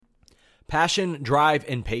Passion, drive,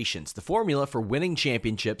 and patience. The formula for winning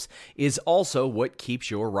championships is also what keeps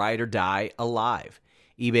your ride or die alive.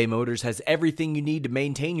 eBay Motors has everything you need to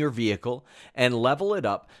maintain your vehicle and level it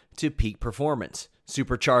up to peak performance.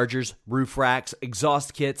 Superchargers, roof racks,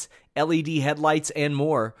 exhaust kits, LED headlights, and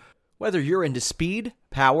more. Whether you're into speed,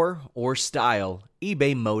 power, or style,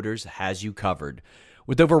 eBay Motors has you covered.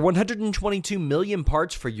 With over 122 million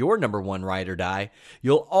parts for your number one ride or die,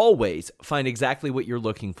 you'll always find exactly what you're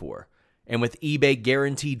looking for. And with eBay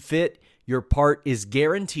Guaranteed Fit, your part is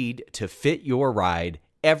guaranteed to fit your ride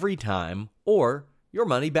every time or your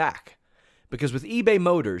money back. Because with eBay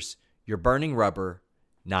Motors, you're burning rubber,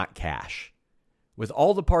 not cash. With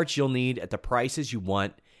all the parts you'll need at the prices you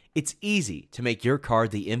want, it's easy to make your car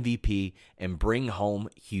the MVP and bring home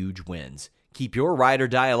huge wins. Keep your ride or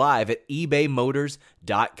die alive at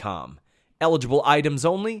ebaymotors.com. Eligible items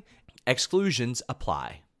only. Exclusions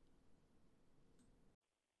apply.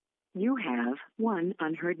 You have one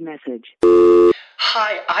unheard message.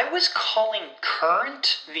 Hi, I was calling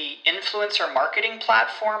Current, the influencer marketing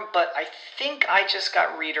platform, but I think I just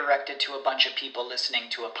got redirected to a bunch of people listening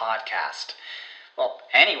to a podcast. Well,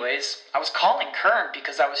 anyways, I was calling Current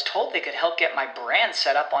because I was told they could help get my brand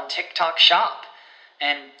set up on TikTok Shop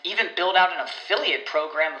and even build out an affiliate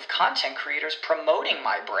program of content creators promoting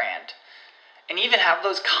my brand. And even have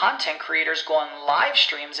those content creators go on live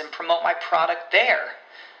streams and promote my product there.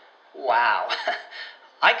 Wow,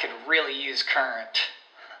 I could really use Current.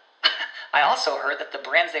 I also heard that the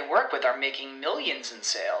brands they work with are making millions in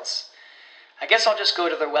sales. I guess I'll just go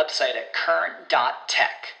to their website at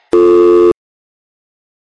current.tech.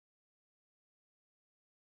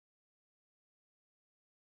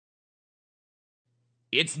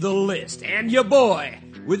 It's The List and your boy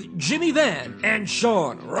with Jimmy Van and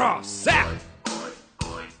Sean Ross Sapp.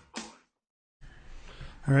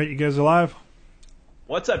 All right, you guys alive?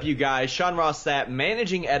 What's up, you guys? Sean Ross Sapp,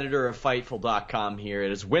 managing editor of Fightful.com here.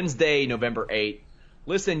 It is Wednesday, November 8th.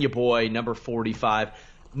 Listen, you boy, number 45.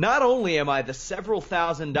 Not only am I the several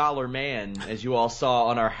 $1,000 man, as you all saw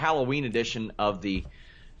on our Halloween edition of the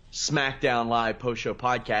SmackDown Live post-show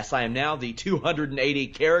podcast, I am now the 280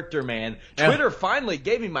 character man. Twitter finally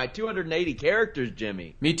gave me my 280 characters,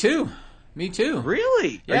 Jimmy. Me too.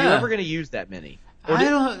 Really? Yeah. Are you ever going to use that many? I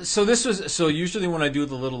don't. So usually when I do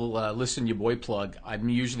the little listen your boy plug, I'm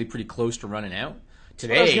usually pretty close to running out.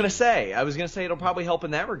 Today, I was gonna say it'll probably help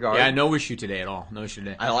in that regard. Yeah, no issue today at all. No issue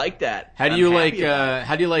today. I like that. How do you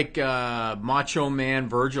like Macho Man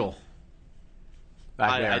Virgil?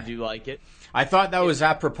 I do like it. I thought that was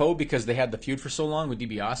apropos because they had the feud for so long with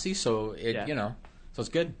DiBiase, so so it's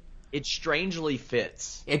good. It strangely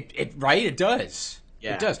fits. It does.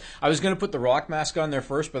 Yeah. It does. I was going to put the Rock mask on there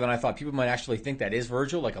first, but then I thought people might actually think that is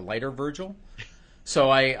Virgil, like a lighter Virgil. So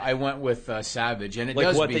I went with Savage, and it like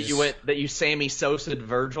does. What that you Sammy Sosa'd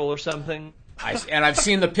Virgil or something? And I've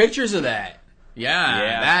seen the pictures of that.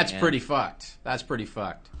 Yeah, that's pretty fucked.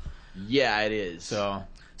 Yeah, it is. So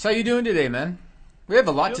how you doing today, man? We have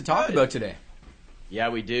a lot to talk about today. Yeah,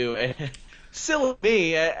 we do. Silly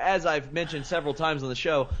me, as I've mentioned several times on the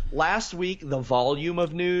show, last week the volume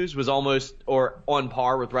of news was almost or on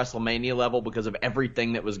par with WrestleMania level because of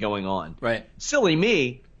everything that was going on. Right. Silly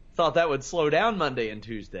me thought that would slow down Monday and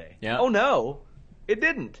Tuesday. Yeah. Oh, no, it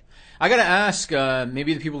didn't. I got to ask,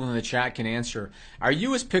 maybe the people in the chat can answer, are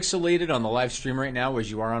you as pixelated on the live stream right now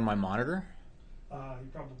as you are on my monitor? He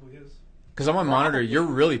probably is. Because on my monitor, you're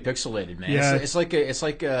really pixelated, man. Yeah. It's like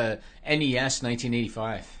a NES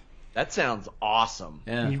 1985. That sounds awesome.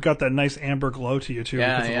 Yeah. You've got that nice amber glow to you, too,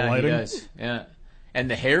 because of the lighting. He does. Yeah. And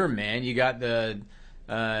the hair, man, you got the...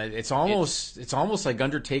 it's almost like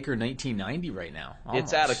Undertaker 1990 right now. Almost.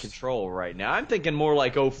 It's out of control right now. I'm thinking more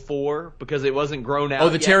like 04 because it wasn't grown out. Oh,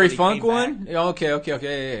 the yet Terry when he Funk came one? back.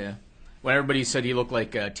 Okay, yeah. When everybody said he looked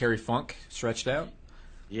like Terry Funk stretched out?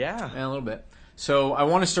 Yeah. Yeah, a little bit. So I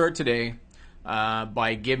want to start today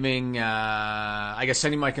by giving,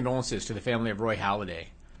 sending my condolences to the family of Roy Halladay.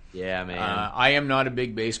 Yeah, man. I am not a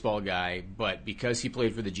big baseball guy, but because he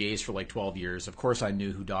played for the Jays for like 12 years, of course I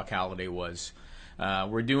knew who Doc Halladay was.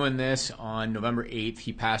 We're doing this on November 8th.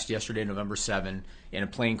 He passed yesterday, November 7th, in a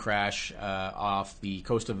plane crash off the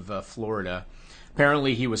coast of Florida.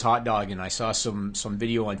 Apparently he was hot dogging. I saw some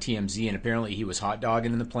video on TMZ, and apparently he was hot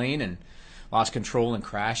dogging in the plane and lost control and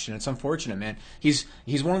crashed, and it's unfortunate, man. He's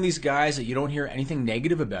one of these guys that you don't hear anything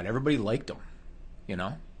negative about. Everybody liked him, you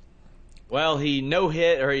know? Well, he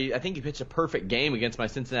no-hit, I think he pitched a perfect game against my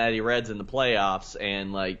Cincinnati Reds in the playoffs,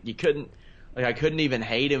 and I couldn't even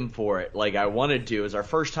hate him for it like I wanted to. It was our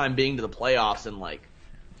first time being to the playoffs in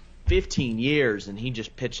 15 years, and he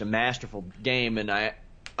just pitched a masterful game, and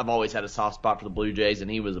I've always had a soft spot for the Blue Jays,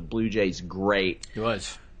 and he was a Blue Jays great. He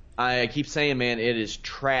was. I keep saying, man, it is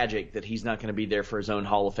tragic that he's not going to be there for his own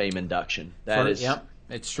Hall of Fame induction. It's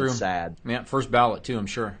true. It's sad. Yeah, first ballot too, I'm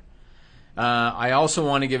sure. I also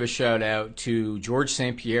want to give a shout out to George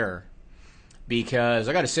St. Pierre, because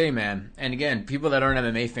I got to say, man, and again, people that aren't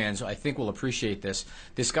MMA fans, I think will appreciate this.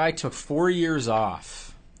 This guy took 4 years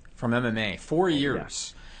off from MMA, 4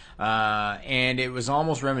 years. And it was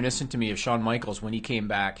almost reminiscent to me of Shawn Michaels when he came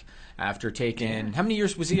back after taking, how many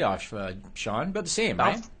years was he off, Shawn? About the same,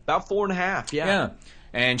 right? About 4.5, Yeah.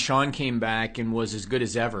 And Shawn came back and was as good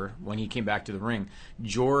as ever when he came back to the ring.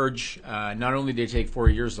 George, not only did he take 4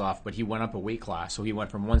 years off, but he went up a weight class. So he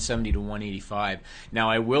went from 170 to 185. Now,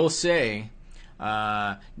 I will say,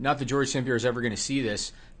 not that George St. Pierre is ever going to see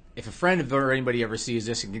this. If a friend or anybody ever sees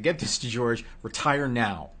this and can get this to George, retire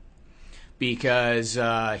now. Because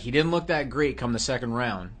he didn't look that great come the second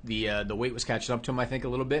round. The weight was catching up to him, I think, a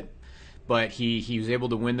little bit. But he was able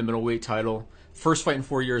to win the middleweight title. First fight in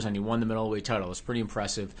 4 years, and he won the middleweight title. It's pretty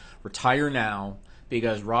impressive. Retire now,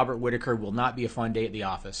 because Robert Whitaker will not be a fun day at the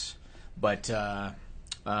office. But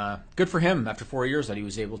good for him after 4 years that he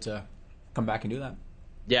was able to come back and do that.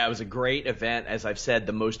 Yeah, it was a great event. As I've said,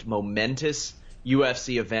 the most momentous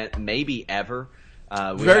UFC event maybe ever.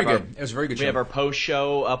 Very good. It was a very good show. We have our post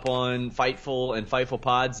show up on Fightful and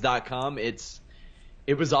FightfulPods.com.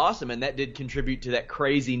 It was awesome, and that did contribute to that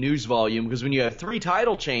crazy news volume, because when you have 3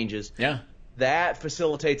 title changes, that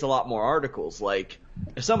facilitates a lot more articles. Like,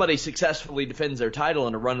 if somebody successfully defends their title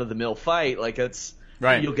in a run-of-the-mill fight, like, that's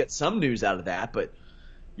right, you'll get some news out of that, but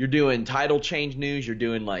you're doing title change news, you're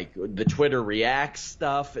doing, like, the Twitter Reacts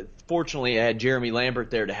stuff. Fortunately, I had Jeremy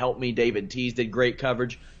Lambert there to help me. David Tease did great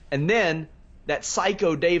coverage. And then that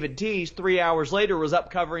psycho David Tease, 3 hours later, was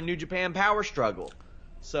up covering New Japan Power Struggle.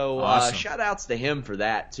 So awesome. Shout-outs to him for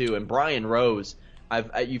that, too. And Brian Rose,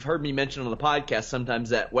 you've heard me mention on the podcast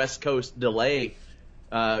sometimes that West Coast delay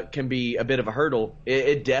can be a bit of a hurdle.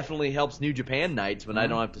 It definitely helps New Japan nights when I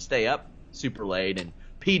don't have to stay up super late, and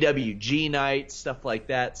PWG nights, stuff like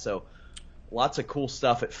that. So lots of cool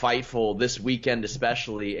stuff at Fightful this weekend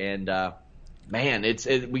especially. And, man,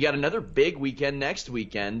 we got another big weekend next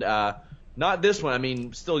weekend. Not this one. I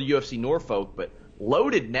mean, still UFC Norfolk, but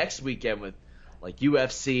loaded next weekend with like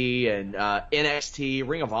UFC and NXT,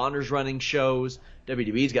 Ring of Honor's running shows.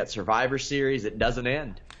 WWE's got Survivor Series. It doesn't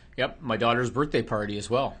end. Yep, my daughter's birthday party as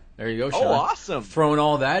well. There you go, Sean. Oh, awesome. Throwing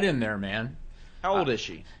all that in there, man. How old is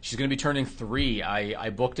she? She's going to be turning 3. I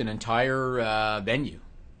booked an entire venue.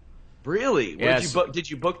 Really? Yes. Did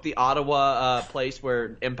you book the Ottawa place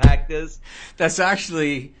where Impact is? That's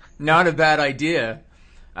actually not a bad idea.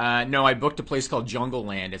 No, I booked a place called Jungle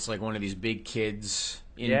Land. It's like one of these big kids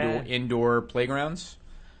indoor playgrounds.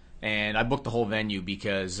 And I booked the whole venue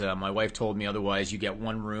because my wife told me otherwise you get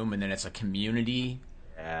one room and then it's a community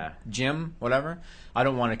gym, whatever. I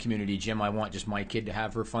don't want a community gym. I want just my kid to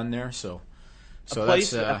have her fun there. So a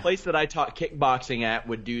place that I taught kickboxing at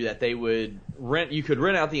would do that. They would you could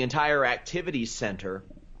rent out the entire activities center,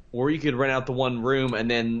 or you could rent out the one room,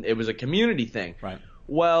 and then it was a community thing. Right.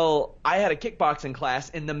 Well, I had a kickboxing class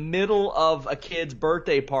in the middle of a kid's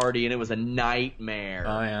birthday party, and it was a nightmare.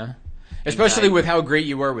 Oh, yeah. Especially with how great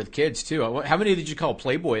you were with kids, too. How many did you call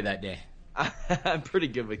Playboy that day? I'm pretty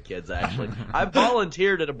good with kids, actually. I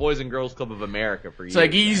volunteered at a Boys and Girls Club of America for years. It's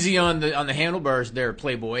like easy on the handlebars there,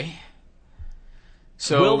 Playboy.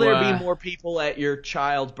 So, will there be more people at your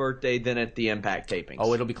child's birthday than at the Impact tapings?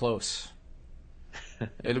 Oh, it'll be close.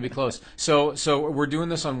 It'll be close. So we're doing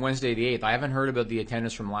this on Wednesday the 8th. I haven't heard about the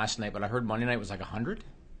attendance from last night, but I heard Monday night was like 100.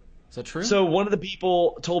 Is that true? So one of the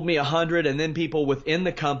people told me 100, and then people within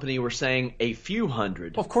the company were saying a few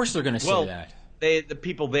hundred. Well, of course they're going to say that. The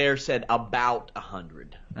people there said about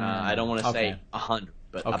 100. I don't want to say 100,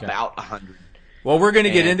 but about 100. Well, we're going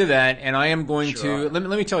to get into that, and I am going to let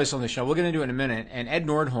me tell you something, Sean. We're going to do it in a minute. And Ed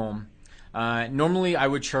Nordholm, normally I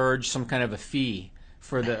would charge some kind of a fee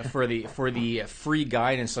for the free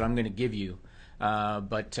guidance that I'm going to give you,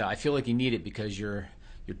 but I feel like you need it because you're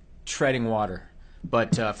treading water.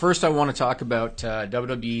 But first, I want to talk about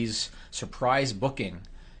WWE's surprise booking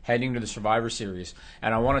heading to the Survivor Series,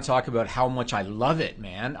 and I want to talk about how much I love it,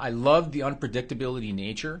 man. I love the unpredictability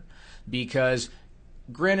nature because,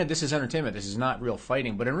 granted, this is entertainment. This is not real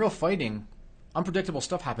fighting, but in real fighting, unpredictable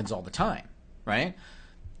stuff happens all the time, right?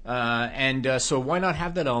 So why not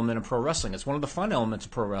have that element of pro wrestling? It's one of the fun elements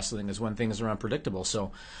of pro wrestling is when things are unpredictable.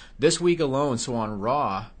 So this week alone, on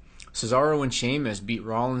Raw, Cesaro and Sheamus beat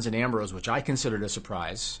Rollins and Ambrose, which I considered a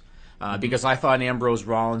surprise because I thought Ambrose,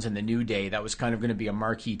 Rollins, and the New Day, that was kind of going to be a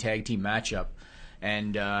marquee tag team matchup.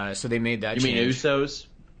 And so they made that change. You mean Usos?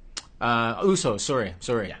 Usos,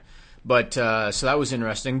 sorry. Yeah. But so that was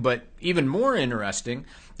interesting. But even more interesting,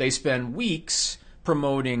 they spend weeks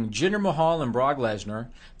promoting Jinder Mahal and Brock Lesnar.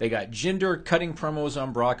 They got Jinder cutting promos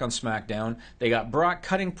on Brock on SmackDown. They got Brock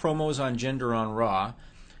cutting promos on Jinder on Raw.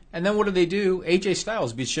 And then what do? AJ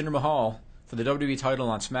Styles beats Jinder Mahal for the WWE title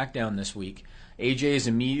on SmackDown this week. AJ is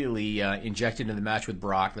immediately injected into the match with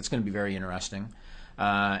Brock. That's going to be very interesting.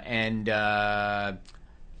 And I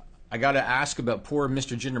got to ask about poor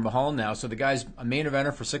Mr. Jinder Mahal now. So the guy's a main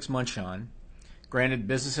eventer for 6 months, Sean. Granted,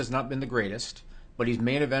 business has not been the greatest, but he's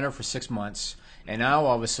main eventer for 6 months. And now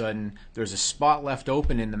all of a sudden, there's a spot left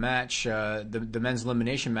open in the match, the men's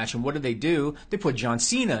elimination match. And what do? They put John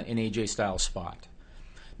Cena in AJ Styles' spot.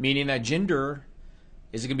 Meaning that Jinder,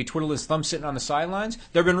 is it going to be twiddling his thumb sitting on the sidelines?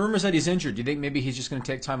 There have been rumors that he's injured. Do you think maybe he's just going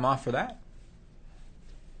to take time off for that?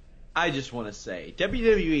 I just want to say,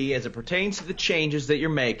 WWE, as it pertains to the changes that you're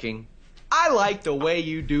making, I like the way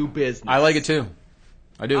you do business. I like it too.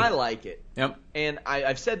 I do. I like it. Yep. And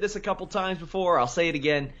I've said this a couple times before. I'll say it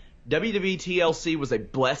again. WWE TLC was a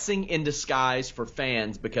blessing in disguise for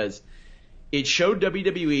fans because it showed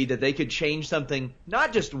WWE that they could change something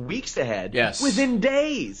not just weeks ahead, yes, within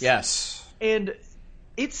days. Yes. And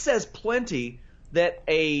it says plenty that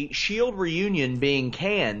a Shield reunion being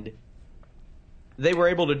canned, they were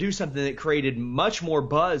able to do something that created much more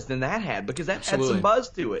buzz than that had, because that had some buzz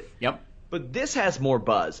to it. Yep. But this has more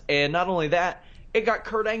buzz. And not only that, it got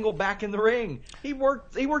Kurt Angle back in the ring. He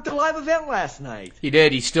worked a live event last night. He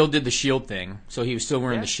did. He still did the Shield thing. So he was still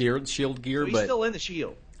wearing the Shield gear. So he's still in the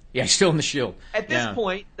Shield. Yeah, he's still in the Shield. At this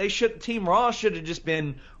point, Team Raw should have just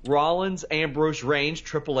been Rollins, Ambrose, Reigns,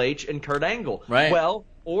 Triple H, and Kurt Angle. Right. Well,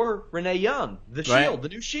 or Renee Young, the Shield, the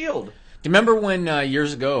new Shield. Do you remember when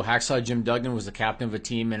years ago Hacksaw Jim Duggan was the captain of a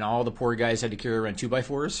team and all the poor guys had to carry around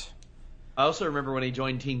 2x4s? I also remember when he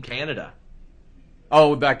joined Team Canada.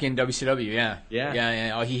 Oh, back in WCW, yeah.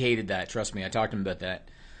 Yeah. Oh, he hated that. Trust me, I talked to him about that.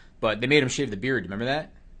 But they made him shave the beard. Remember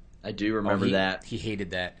that? I do remember that. He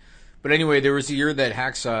hated that. But anyway, there was a year that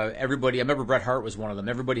Hacksaw, I remember Bret Hart was one of them.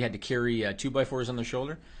 Everybody had to carry 2x4s on their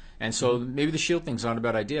shoulder. And so maybe the Shield thing's not a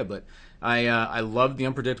bad idea. But I love the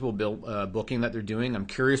unpredictable booking that they're doing. I'm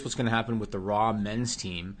curious what's going to happen with the Raw men's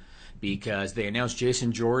team, because they announced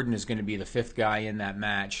Jason Jordan is going to be the fifth guy in that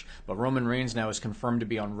match. But Roman Reigns now is confirmed to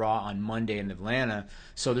be on Raw on Monday in Atlanta.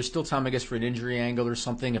 So there's still time, I guess, for an injury angle or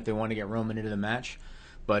something if they want to get Roman into the match.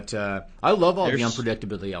 But I love all the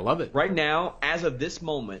unpredictability. I love it. Right now, as of this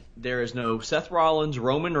moment, there is no Seth Rollins,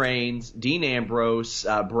 Roman Reigns, Dean Ambrose,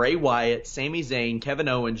 Bray Wyatt, Sami Zayn, Kevin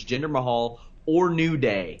Owens, Jinder Mahal, or New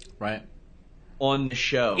Day right on the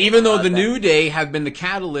show. Even though the New Day have been the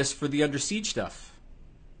catalyst for the Under Siege stuff.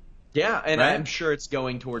 Yeah, and I'm sure it's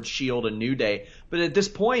going towards Shield and New Day. But at this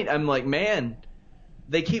point, I'm like, man,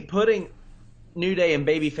 they keep putting New Day in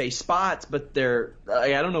babyface spots, but I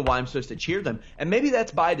don't know why I'm supposed to cheer them. And maybe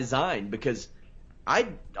that's by design, because I'd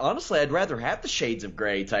rather have the shades of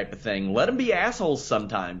gray type of thing. Let them be assholes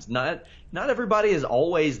sometimes. Not everybody is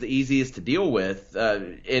always the easiest to deal with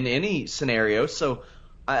in any scenario. So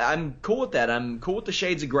I'm cool with that. I'm cool with the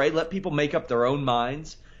shades of gray. Let people make up their own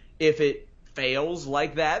minds. If it fails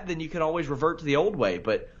like that, then you can always revert to the old way.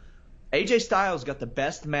 But AJ Styles got the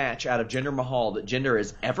best match out of Jinder Mahal that Jinder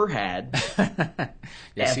has ever had.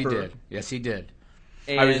 Yes, ever. he did.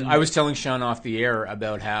 And I was telling Sean off the air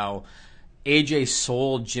about how AJ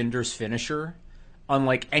sold Jinder's finisher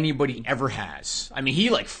unlike anybody ever has. I mean, he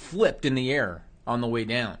flipped in the air on the way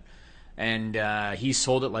down, and he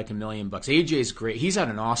sold it like $1 million. AJ's great. He's had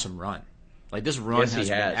an awesome run. This run has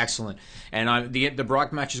been excellent. And the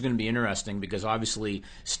Brock match is going to be interesting because obviously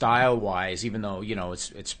style-wise, even though,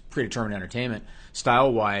 it's predetermined entertainment,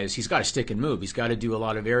 style-wise, he's got to stick and move. He's got to do a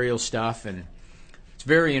lot of aerial stuff, and it's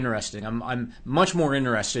very interesting. I'm much more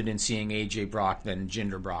interested in seeing AJ Brock than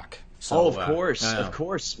Jinder Brock. So, of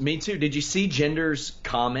course. Me too. Did you see Jinder's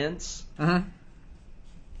comments? Mm-hmm.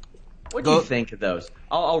 What do you think of those?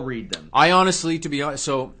 I'll read them. I honestly, to be honest,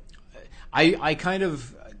 so I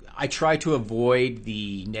try to avoid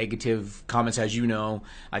the negative comments, as you know.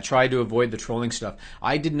 I try to avoid the trolling stuff.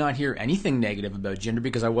 I did not hear anything negative about Jinder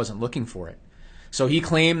because I wasn't looking for it. So he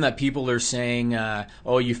claimed that people are saying,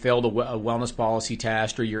 oh, you failed a wellness policy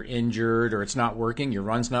test, or you're injured, or it's not working, your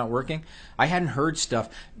run's not working. I hadn't heard stuff.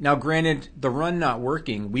 Now, granted, the run not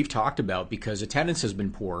working, we've talked about because attendance has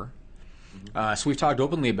been poor. So we've talked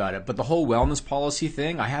openly about it. But the whole wellness policy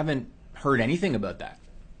thing, I haven't heard anything about that.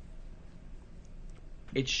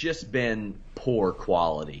 It's just been poor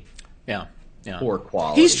quality. Yeah. Poor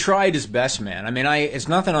quality. He's tried his best, man. I mean, it's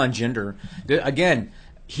nothing on Jinder. Again,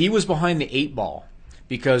 he was behind the 8 ball.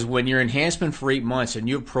 Because when you're enhancement for 8 months and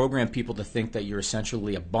you've programmed people to think that you're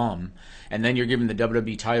essentially a bum, and then you're given the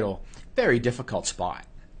WWE title, very difficult spot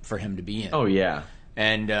for him to be in. Oh, yeah.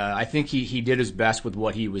 And I think he did his best with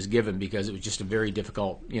what he was given, because it was just a very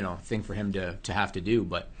difficult thing for him to have to do.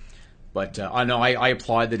 But I know I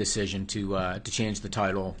applaud the decision to change the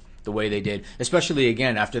title the way they did, especially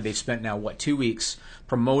again after they've spent now 2 weeks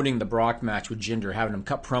promoting the Brock match with Jinder, having them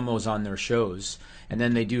cut promos on their shows, and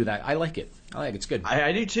then they do that. I like it. It's good.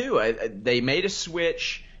 I do too. They made a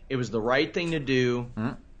switch. It was the right thing to do. Mm-hmm.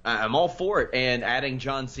 I'm all for it. And adding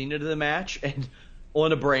John Cena to the match and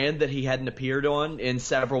on a brand that he hadn't appeared on in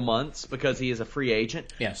several months because he is a free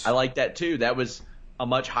agent. Yes, I like that too. That was a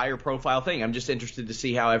much higher profile thing. I'm just interested to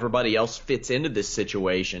see how everybody else fits into this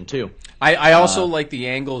situation too. I also like the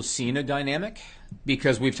Angle-Cena dynamic,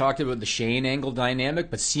 because we've talked about the Shane Angle dynamic,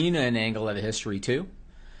 but Cena and Angle have a history too.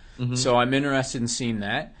 Mm-hmm. So I'm interested in seeing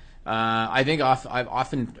that. I think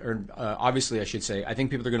obviously I should say, I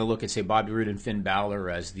think people are going to look and say Bobby Roode and Finn Balor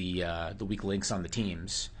as the weak links on the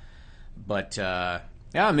teams. But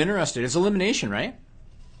I'm interested. It's elimination, right?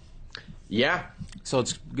 Yeah. So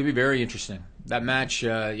it's going to be very interesting. That match,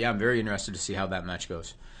 I'm very interested to see how that match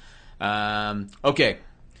goes. Okay,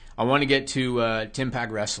 I want to get to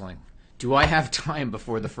Impact Wrestling. Do I have time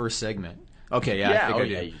before the first segment? Okay, I think I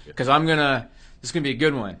do. Because this is going to be a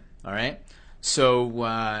good one, all right? So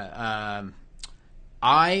I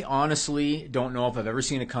honestly don't know if I've ever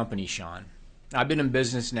seen a company, Sean. I've been in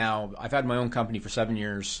business now. I've had my own company for 7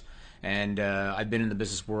 years, and I've been in the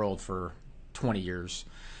business world for 20 years.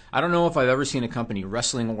 I don't know if I've ever seen a company,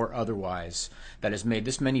 wrestling or otherwise, that has made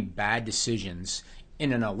this many bad decisions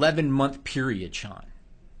in an 11-month period, Sean.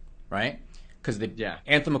 Right? Because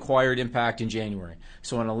Anthem acquired Impact in January.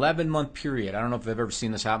 So an 11-month period, I don't know if I've ever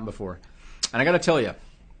seen this happen before. And I got to tell you,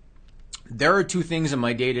 there are two things in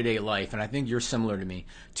my day-to-day life, and I think you're similar to me,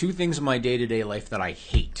 two things in my day-to-day life that I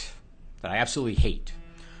hate, that I absolutely hate.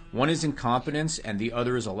 One is incompetence, and the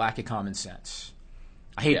other is a lack of common sense.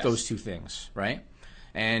 I hate those two things, right?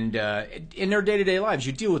 And in their day-to-day lives,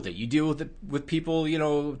 you deal with it. You deal with it with people,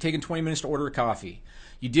 taking 20 minutes to order a coffee.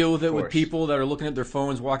 You deal with it with people that are looking at their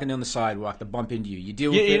phones, walking down the sidewalk, that bump into you. You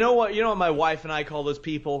deal with it. You know what my wife and I call those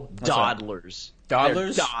people? Dawdlers.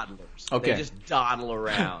 Dawdlers? They're dawdlers. Okay. They just dawdle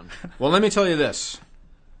around. Well, let me tell you this.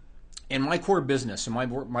 In my core business,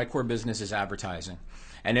 my core business is advertising.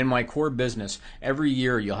 And in my core business, every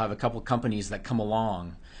year you'll have a couple companies that come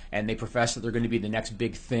along and they profess that they're going to be the next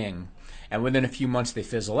big thing. And within a few months, they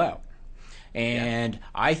fizzle out. And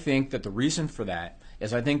I think that the reason for that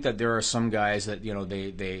is I think that there are some guys that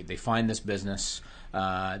they find this business,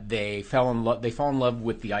 they fall in love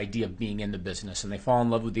with the idea of being in the business, and they fall in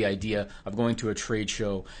love with the idea of going to a trade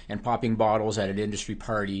show and popping bottles at an industry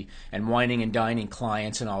party and whining and dining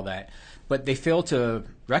clients and all that. But they fail to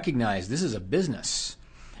recognize this is a business,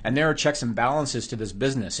 and there are checks and balances to this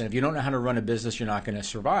business. And if you don't know how to run a business, you're not going to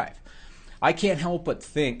survive. I can't help but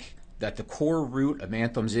think that the core root of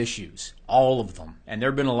Anthem's issues, all of them, and there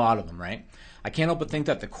have been a lot of them, right? I can't help but think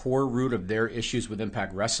that the core root of their issues with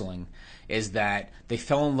Impact Wrestling is that they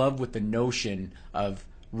fell in love with the notion of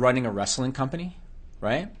running a wrestling company,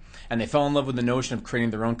 right? And they fell in love with the notion of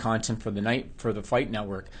creating their own content for the Fight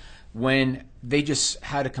Network, when they just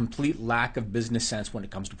had a complete lack of business sense when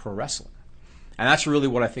it comes to pro wrestling. And that's really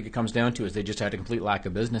what I think it comes down to, is they just had a complete lack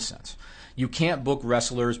of business sense. You can't book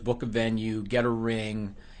wrestlers, book a venue, get a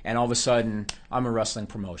ring, and all of a sudden, I'm a wrestling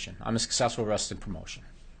promotion. I'm a successful wrestling promotion,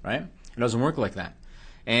 right? It doesn't work like that.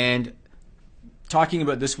 And talking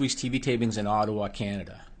about this week's TV tapings in Ottawa,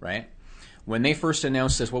 Canada, right? When they first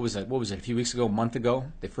announced this, what was it, a few weeks ago, a month ago,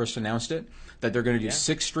 they first announced it, that they're going to do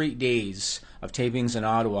 6 straight days of tapings in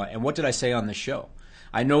Ottawa. And what did I say on the show?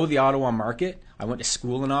 I know the Ottawa market. I went to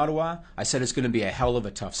school in Ottawa. I said it's going to be a hell of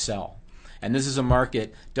a tough sell. And this is a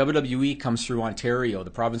market, WWE comes through Ontario, the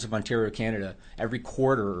province of Ontario, Canada, every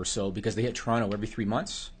quarter or so, because they hit Toronto every 3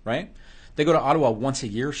 months, right? They go to Ottawa once a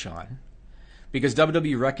year, Sean, because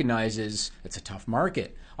WWE recognizes it's a tough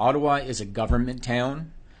market. Ottawa is a government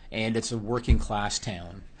town, and it's a working class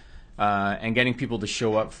town. And getting people to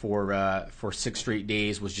show up for 6 straight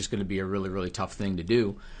days was just going to be a really, really tough thing to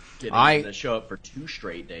do. Getting them to show up for 2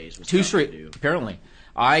 straight days was tough to do. Apparently.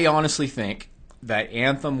 I honestly think that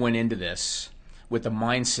Anthem went into this with the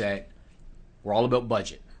mindset, we're all about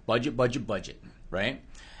budget, right?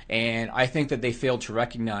 And I think that they failed to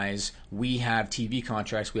recognize we have TV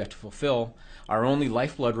contracts we have to fulfill. Our only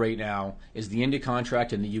lifeblood right now is the India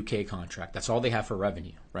contract and the UK contract. That's all they have for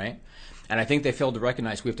revenue, right? And I think they failed to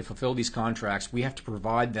recognize we have to fulfill these contracts. We have to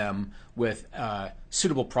provide them with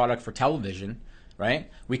suitable product for television, right?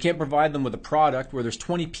 We can't provide them with a product where there's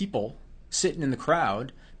 20 people sitting in the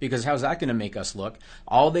crowd, because how's that going to make us look?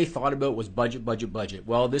 All they thought about was budget.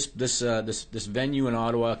 Well, this venue in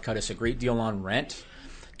Ottawa cut us a great deal on rent,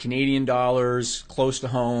 Canadian dollars, close to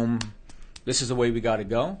home. This is the way we got to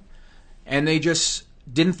go. And they just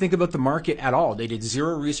didn't think about the market at all. They did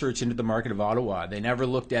zero research into the market of Ottawa. They never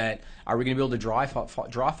looked at, are we going to be able to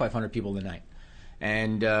draw 500 people tonight?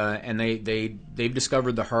 And they've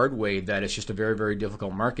discovered the hard way that it's just a very, very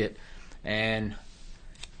difficult market. And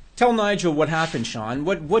tell Nigel what happened, Sean.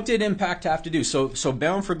 What did Impact have to do? So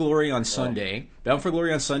Bound for Glory on Sunday. Bound for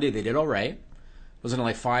Glory on Sunday, they did all right. Wasn't it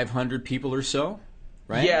like 500 people or so?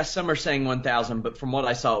 Right? Yeah, some are saying 1,000, but from what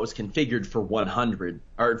I saw, it was configured for 100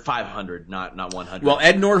 or 500, not 100. Well,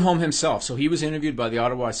 Ed Nordholm himself, so he was interviewed by the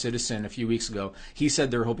Ottawa Citizen a few weeks ago. He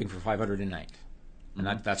said they're hoping for 500 a night, and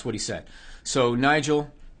that's what he said. So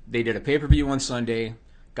Nigel, they did a pay-per-view on Sunday,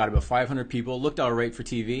 got about 500 people, looked all right for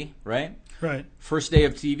TV, right? Right. First day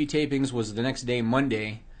of TV tapings was the next day,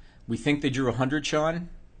 Monday. We think they drew 100, Sean?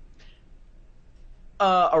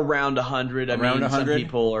 Around 100. Around 100? Some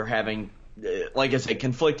people are having, like I said,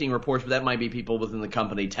 conflicting reports, but that might be people within the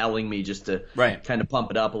company telling me just to kind of pump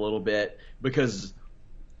it up a little bit, because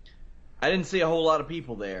I didn't see a whole lot of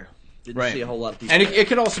people there. Didn't see a whole lot of people. And it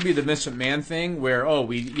could also be the Vince McMahon thing, where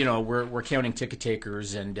we're counting ticket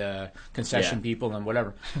takers and concession people and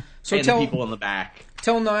whatever. So and the people in the back.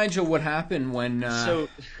 Tell Nigel what happened when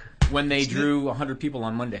they drew 100 people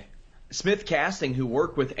on Monday. Smith Casting, who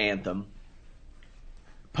worked with Anthem,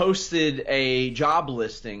 posted a job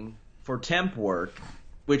listing for temp work,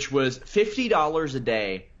 which was $50 a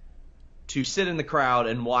day to sit in the crowd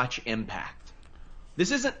and watch Impact. This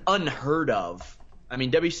isn't unheard of. I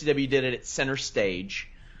mean, WCW did it at Center Stage.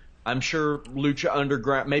 I'm sure Lucha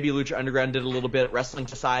Underground did a little bit. Wrestling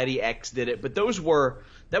Society X did it, but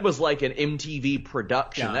that was like an MTV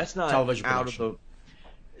production. Yeah, that's not television out production. of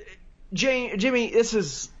the. Jimmy,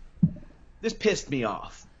 this pissed me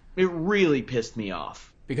off. It really pissed me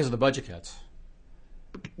off because of the budget cuts.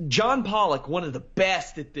 John Pollock, one of the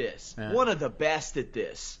best at this. Yeah. One of the best at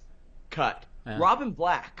this. Cut. Yeah. Robin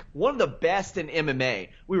Black, one of the best in MMA.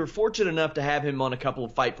 We were fortunate enough to have him on a couple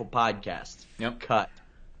of Fightful podcasts. Yep. Cut.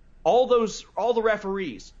 All the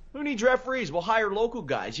referees. Who needs referees? We'll hire local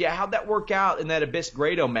guys. Yeah, how'd that work out in that Abyss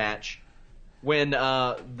Grado match when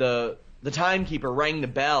the timekeeper rang the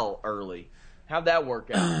bell early? How'd that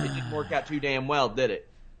work out? It didn't work out too damn well, did it?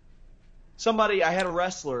 I had a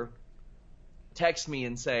wrestler text me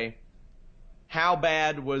and say, how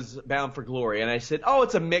bad was Bound for Glory? And I said,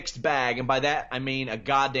 it's a mixed bag. And by that, I mean a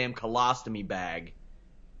goddamn colostomy bag.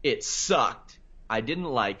 It sucked. I didn't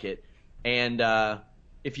like it. And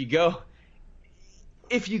if you go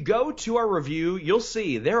to our review, you'll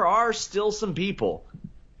see there are still some people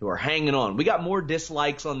who are hanging on. We got more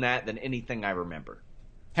dislikes on that than anything I remember.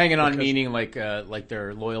 Hanging on, meaning like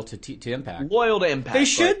they're loyal to Impact. Loyal to Impact. They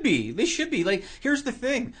should be. They should be. Like, here's the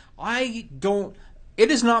thing. It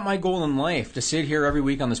is not my goal in life to sit here every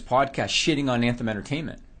week on this podcast shitting on Anthem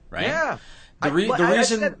Entertainment, right? Yeah. The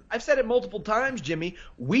reason I've said it multiple times, Jimmy.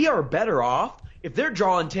 We are better off if they're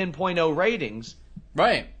drawing 10.0 ratings.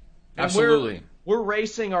 Right. Absolutely. We're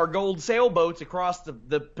racing our gold sailboats across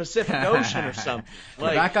the Pacific Ocean or something.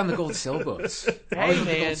 We're back on the gold sailboats. Hey,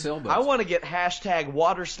 man, I want to get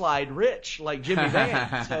 #waterslide-rich like Jimmy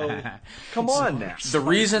Van. So, come on now. The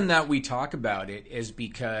reason that we talk about it is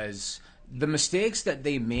because the mistakes that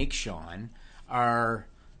they make, Sean, are,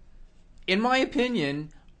 in my opinion,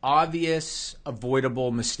 obvious,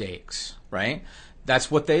 avoidable mistakes, right?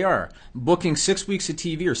 That's what they are. Booking 6 weeks of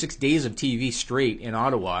TV or 6 days of TV straight in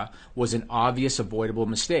Ottawa was an obvious, avoidable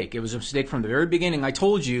mistake. It was a mistake from the very beginning. I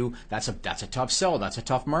told you that's a tough sell. That's a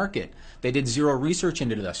tough market. They did zero research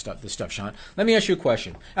into this stuff, Sean. Let me ask you a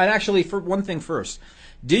question. And actually, for one thing first,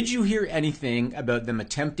 did you hear anything about them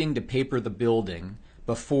attempting to paper the building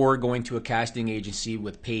before going to a casting agency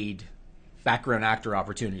with paid background actor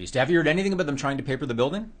opportunities? Have you heard anything about them trying to paper the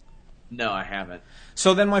building? No, I haven't.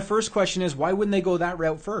 So then my first question is, why wouldn't they go that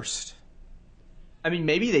route first? I mean,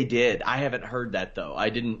 maybe they did. I haven't heard that, though. I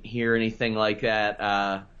didn't hear anything like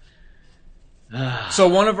that. So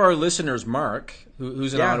one of our listeners, Mark,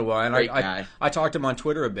 who's in Ottawa, and I talked to him on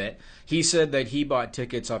Twitter a bit. He said that he bought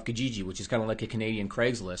tickets off Kijiji, which is kind of like a Canadian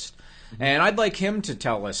Craigslist. Mm-hmm. And I'd like him to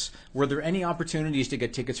tell us, were there any opportunities to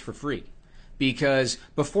get tickets for free? Because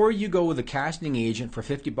before you go with a casting agent for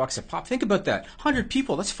 $50 a pop, think about that. 100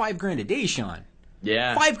 people, that's $5,000 a day, Sean.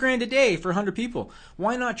 Yeah. $5,000 a day for 100 people.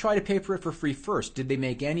 Why not try to pay for it for free first? Did they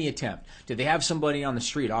make any attempt? Did they have somebody on the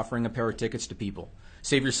street offering a pair of tickets to people?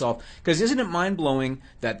 Save yourself. Because isn't it mind-blowing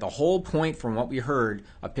that the whole point from what we heard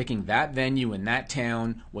of picking that venue in that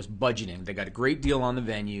town was budgeting? They got a great deal on the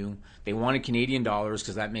venue. They wanted Canadian dollars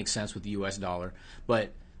because that makes sense with the U.S. dollar.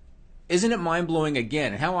 But isn't it mind-blowing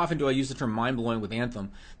again? And how often do I use the term mind-blowing with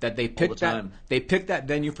Anthem? That they picked that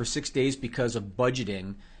venue for 6 days because of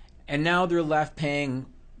budgeting, and now they're left paying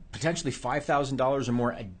potentially $5,000 or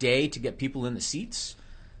more a day to get people in the seats.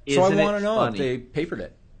 So I want to know if they papered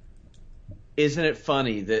it. Isn't it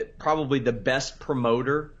funny that probably the best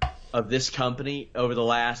promoter of this company over the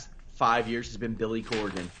last 5 years has been Billy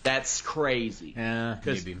Corgan? That's crazy. Yeah,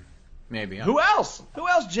 maybe. Who else? Who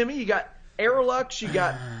else, Jimmy? You got Aerolux, you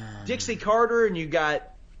got Dixie Carter, and you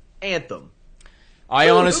got Anthem. I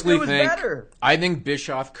honestly think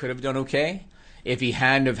Bischoff could have done okay if he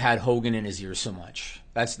hadn't have had Hogan in his ear so much.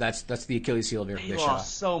 That's the Achilles heel of Eric Bischoff. They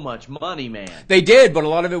lost so much money, man. They did, but a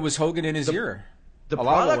lot of it was Hogan in his ear. The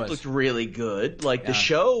product looked really good. Like, the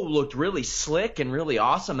show looked really slick and really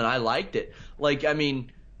awesome, and I liked it. Like, I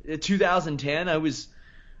mean, 2010,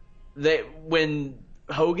 when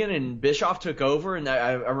Hogan and Bischoff took over, and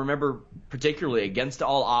I remember particularly against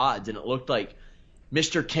all odds, and it looked like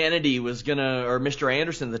Mr. Kennedy was or Mr.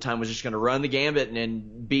 Anderson at the time was just gonna run the gambit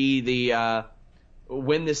and be the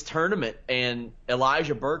win this tournament, and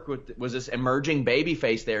Elijah Burke was this emerging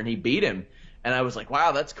babyface there, and he beat him. And I was like,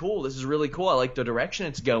 wow, that's cool. This is really cool. I like the direction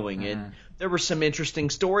it's going. And there were some interesting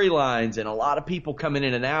storylines and a lot of people coming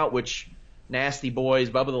in and out, which Nasty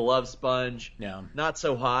Boys, Bubba the Love Sponge, not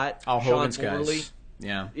so hot. All Hogan's Sean Morley. Guys.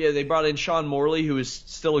 Yeah, they brought in Sean Morley, who is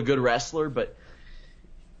still a good wrestler, but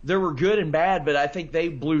there were good and bad, but I think they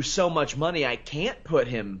blew so much money, I can't put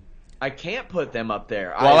them up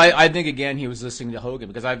there. Well, I think, again, he was listening to Hogan,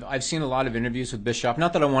 because I've seen a lot of interviews with Bischoff.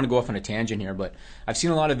 Not that I want to go off on a tangent here, but I've seen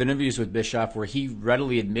a lot of interviews with Bischoff where he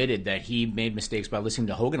readily admitted that he made mistakes by listening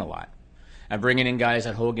to Hogan a lot and bringing in guys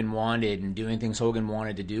that Hogan wanted and doing things Hogan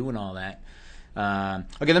wanted to do and all that.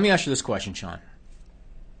 Okay, let me ask you this question, Sean.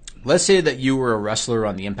 Let's say that you were a wrestler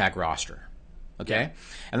on the Impact roster, okay?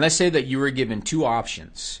 And let's say that you were given two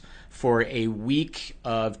options for a week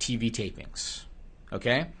of TV tapings,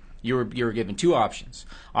 okay? You were given two options.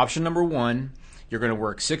 Option number one, you're going to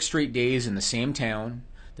work 6 straight days in the same town,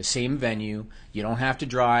 the same venue. You don't have to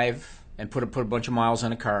drive and put a bunch of miles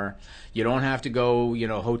on a car. You don't have to go,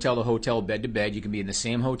 hotel to hotel, bed to bed. You can be in the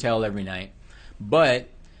same hotel every night. But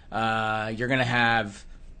you're going to have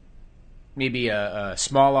maybe a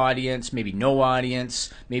small audience, maybe no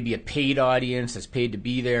audience, maybe a paid audience that's paid to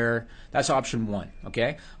be there. That's option one,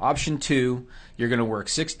 okay? Option two, you're going to work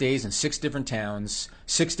 6 days in 6 different towns,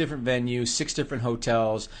 6 different venues, 6 different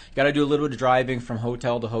hotels. You got to do a little bit of driving from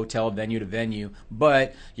hotel to hotel, venue to venue,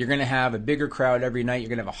 but you're going to have a bigger crowd every night, you're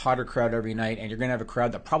going to have a hotter crowd every night, and you're going to have a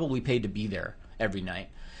crowd that probably paid to be there every night.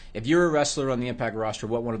 If you're a wrestler on the Impact roster,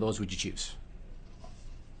 what one of those would you choose?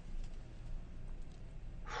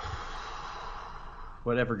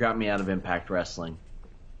 Whatever got me out of Impact Wrestling.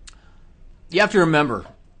 You have to remember,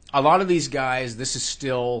 a lot of these guys, they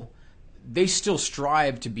still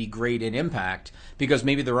strive to be great in Impact because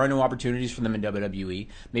maybe there are no opportunities for them in WWE.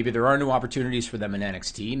 Maybe there are no opportunities for them in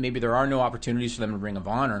NXT. Maybe there are no opportunities for them in Ring of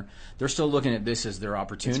Honor. They're still looking at this as their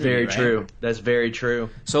opportunity. That's very true. That's very true.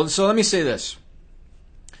 So let me say this.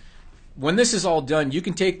 When this is all done, you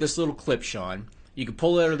can take this little clip, Sean. You can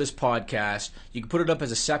pull it out of this podcast. You can put it up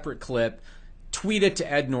as a separate clip. Tweet it to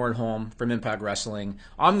Ed Nordholm from Impact Wrestling.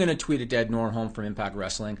 I'm going to tweet it to Ed Nordholm from Impact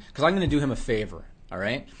Wrestling because I'm going to do him a favor, all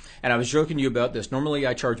right? And I was joking to you about this. Normally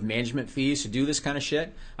I charge management fees to do this kind of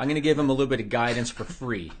shit. I'm going to give him a little bit of guidance for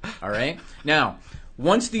free, all right? Now,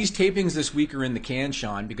 once these tapings this week are in the can,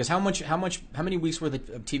 Sean, because how many weeks worth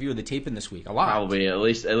of TV are they taping this week? A lot. Probably at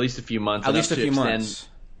least a few months. At least a few months.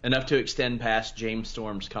 Enough to extend past James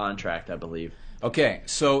Storm's contract, I believe. Okay,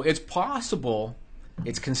 so it's possible...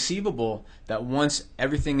 It's conceivable that once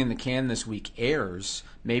everything in the can this week airs,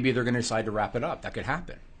 maybe they're going to decide to wrap it up. That could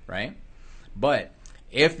happen, right? But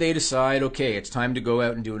if they decide, okay, it's time to go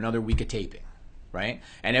out and do another week of taping, right?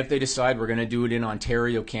 And if they decide we're going to do it in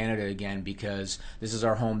Ontario, Canada again because this is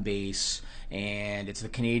our home base and it's the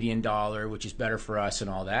Canadian dollar, which is better for us and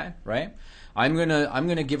all that, right? I'm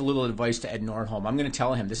gonna give a little advice to Ed Nordholm. I'm going to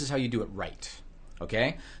tell him this is how you do it right.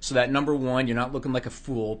 Okay? So that number one, you're not looking like a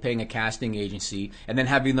fool paying a casting agency and then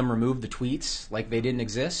having them remove the tweets like they didn't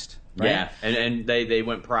exist. Right? Yeah, and they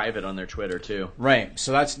went private on their Twitter too. Right.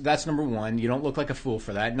 So that's number one. You don't look like a fool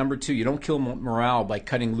for that. Number two, you don't kill morale by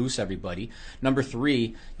cutting loose everybody. Number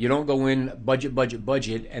three, you don't go in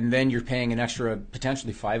budget, and then you're paying an extra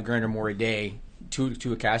potentially $5,000 or more a day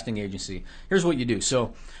to a casting agency. Here's what you do.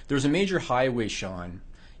 So there's a major highway, Sean,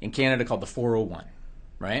 in Canada called the 401.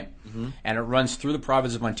 right? And it runs through the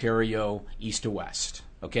province of Ontario east to west,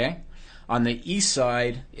 okay? On the east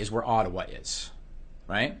side is where Ottawa is,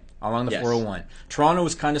 right? Along the 401. Toronto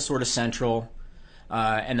is kind of sort of central,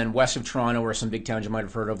 and then west of Toronto are some big towns you might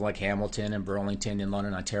have heard of like Hamilton and Burlington and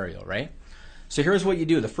London, Ontario, right? So here's what you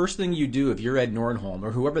do. The first thing you do if you're Ed Nordholm,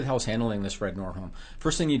 or whoever the hell's handling this for Ed Nordholm,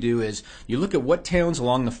 first thing you do is you look at what towns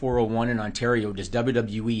along the 401 in Ontario does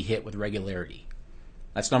WWE hit with regularity.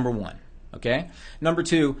 That's number one. Okay. Number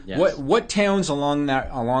two, what towns along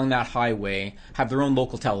that highway have their own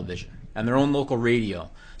local television and their own local radio,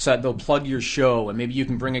 so that they'll plug your show and maybe you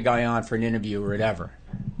can bring a guy on for an interview or whatever,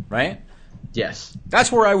 right? Yes.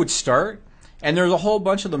 That's where I would start. And there's a whole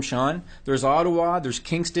bunch of them, Sean. There's Ottawa, there's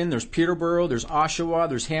Kingston, there's Peterborough, there's Oshawa,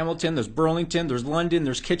 there's Hamilton, there's Burlington, there's London,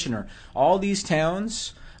 there's Kitchener. All these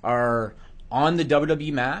towns are on the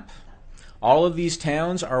WWE map. All of these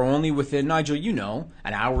towns are only within, Nigel,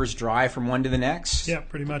 an hour's drive from one to the next. Yeah,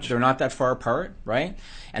 pretty much. They're not that far apart, right?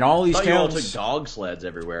 And all these towns. You all took dog sleds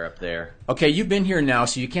everywhere up there. Okay, you've been here now,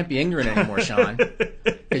 so you can't be ignorant anymore, Sean.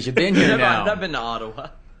 Because you've been here now. I've been to Ottawa.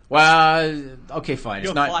 Well, okay, fine.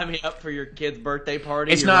 You'll fly me up for your kid's birthday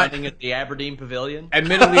party. It's not running at the Aberdeen Pavilion.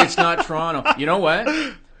 Admittedly, it's not Toronto. You know what?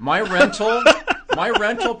 My rental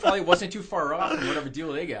probably wasn't too far off from whatever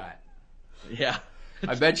deal they got. Yeah,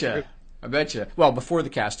 I bet you. Well, before the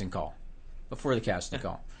casting call.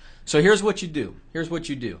 So here's what you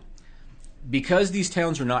do. Because these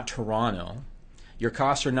towns are not Toronto, your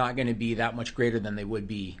costs are not going to be that much greater than they would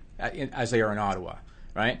be as they are in Ottawa.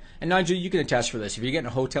 Right? And Nigel, you can attest for this. If you're getting a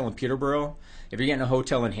hotel in Peterborough, if you're getting a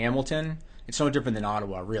hotel in Hamilton, it's no different than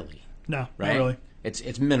Ottawa, really. No, right? not really.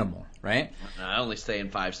 It's minimal, right? I only stay in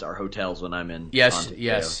 5-star hotels when I'm in. Yes.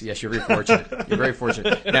 You're very fortunate. You're very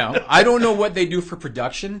fortunate. Now, I don't know what they do for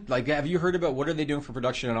production. Like, have you heard about what are they doing for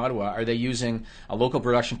production in Ottawa? Are they using a local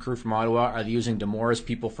production crew from Ottawa? Are they using Demora's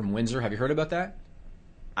people from Windsor? Have you heard about that?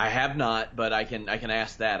 I have not, but I can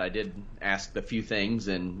ask that. I did ask a few things,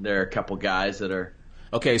 and there are a couple guys that are.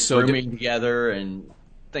 Okay, so rooming together and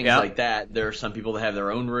things like that. There are some people that have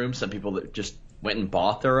their own rooms, some people that just went and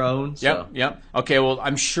bought their own. So. Yep. Okay, well,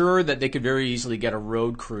 I'm sure that they could very easily get a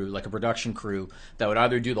road crew, like a production crew, that would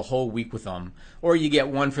either do the whole week with them, or you get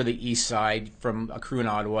one for the east side from a crew in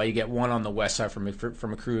Ottawa, you get one on the west side from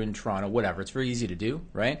a crew in Toronto, whatever. It's very easy to do,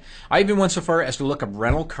 right? I even went so far as to look up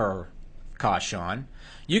rental car costs, Sean.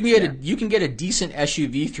 You can get a decent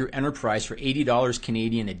SUV through Enterprise for $80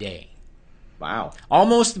 Canadian a day. Wow.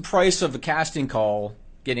 Almost the price of a casting call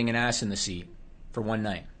getting an ass in the seat for one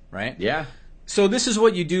night, right? Yeah. So this is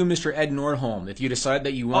what you do, Mr. Ed Nordholm, if you decide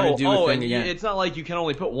that you want to do a thing again. It's not like you can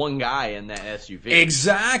only put one guy in that SUV.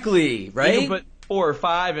 Exactly, right? You can put 4 or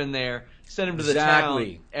 5 in there, send them to the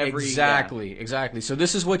town every... Exactly. So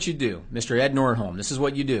this is what you do, Mr. Ed Nordholm. This is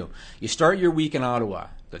what you do. You start your week in Ottawa,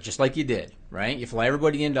 just like you did, right? You fly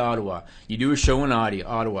everybody into Ottawa. You do a show in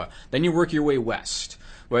Ottawa. Then you work your way west.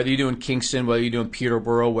 Whether you're doing Kingston, whether you're doing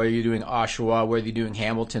Peterborough, whether you're doing Oshawa, whether you're doing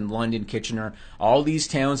Hamilton, London, Kitchener, all these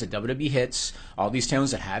towns that WWE hits, all these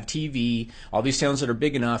towns that have TV, all these towns that are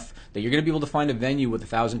big enough that you're going to be able to find a venue with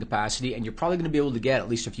 1,000 capacity, and you're probably going to be able to get at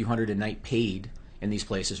least a few hundred a night paid in these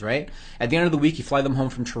places, right? At the end of the week, you fly them home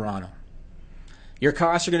from Toronto. Your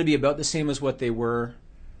costs are going to be about the same as what they were.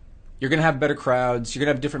 You're going to have better crowds. You're going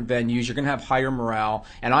to have different venues. You're going to have higher morale.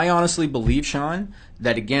 And I honestly believe, Sean,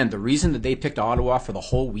 that, again, the reason that they picked Ottawa for the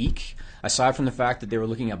whole week, aside from the fact that they were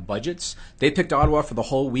looking at budgets, they picked Ottawa for the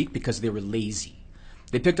whole week because they were lazy.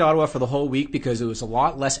 They picked Ottawa for the whole week because it was a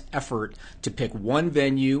lot less effort to pick one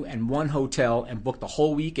venue and one hotel and book the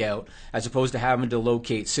whole week out as opposed to having to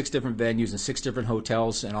locate 6 different venues and 6 different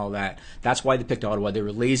hotels and all that. That's why they picked Ottawa. They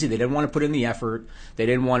were lazy. They didn't want to put in the effort. They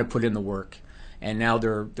didn't want to put in the work. And now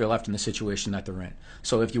they're left in the situation that they're in.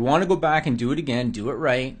 So if you want to go back and do it again, do it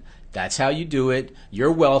right. That's how you do it.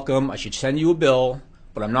 You're welcome. I should send you a bill,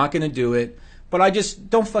 but I'm not going to do it. But I just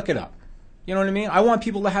don't fuck it up. You know what I mean? I want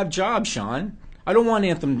people to have jobs, Sean. I don't want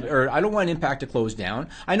Impact to close down.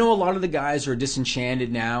 I know a lot of the guys are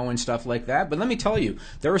disenchanted now and stuff like that, but let me tell you,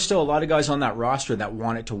 there are still a lot of guys on that roster that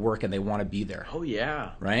want it to work and they want to be there. Oh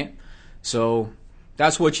yeah. Right? So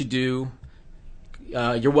that's what you do.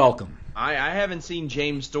 You're welcome. I haven't seen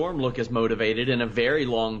James Storm look as motivated in a very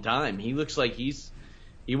long time. He looks like he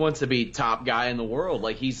wants to be top guy in the world.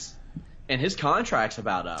 And his contract's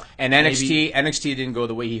about up. And NXT didn't go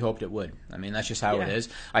the way he hoped it would. I mean, that's just how it is.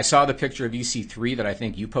 I saw the picture of EC3 that I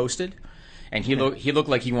think you posted, and he looked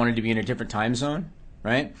like he wanted to be in a different time zone,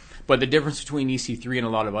 right? But the difference between EC3 and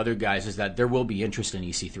a lot of other guys is that there will be interest in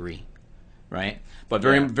EC3, right? But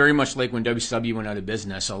very much like when WCW went out of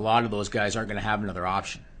business, a lot of those guys aren't going to have another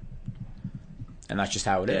option. And that's just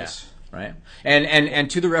how it is. right? And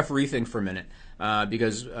to the referee thing for a minute,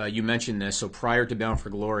 because you mentioned this. So prior to Bound for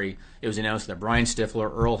Glory, it was announced that Brian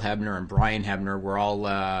Stifler, Earl Hebner, and Brian Hebner were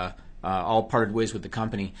all parted ways with the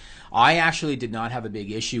company. I actually did not have a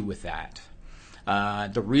big issue with that.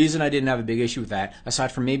 The reason I didn't have a big issue with that,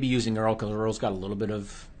 aside from maybe using Earl, because Earl's got a little bit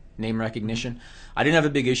of name recognition, I didn't have a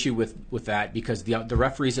big issue with that because the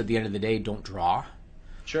referees at the end of the day don't draw.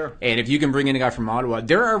 Sure. And if you can bring in a guy from Ottawa,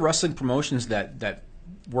 there are wrestling promotions that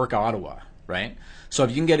work Ottawa, right? So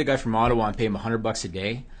if you can get a guy from Ottawa and pay him $100 a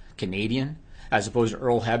day, Canadian, as opposed to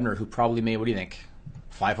Earl Hebner, who probably made, what do you think,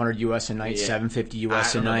 $500 US a night, $750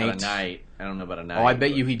 US a night. I don't know about a night. Oh, I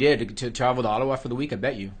bet you he did to travel to Ottawa for the week. I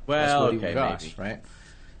bet you. Well, that's what he maybe. Right?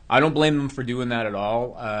 I don't blame them for doing that at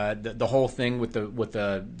all. The whole thing with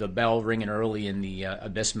the bell ringing early in the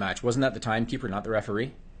Abyss match, wasn't that the timekeeper, not the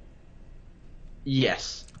referee?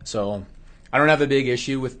 Yes. So I don't have a big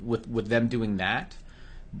issue with them doing that.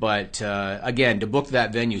 But again, to book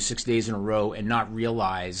that venue 6 days in a row and not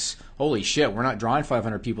realize, holy shit, we're not drawing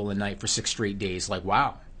 500 people a night for 6 straight days. Like,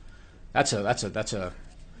 wow, that's a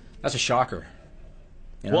shocker.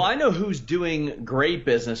 You know? Well, I know who's doing great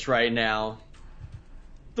business right now.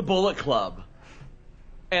 The Bullet Club.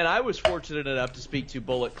 And I was fortunate enough to speak to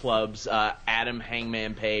Bullet Club's Adam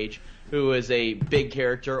Hangman Page, who is a big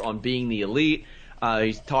character on Being the Elite.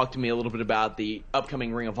 He's talked to me a little bit about the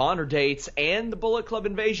upcoming Ring of Honor dates and the Bullet Club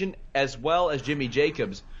invasion, as well as Jimmy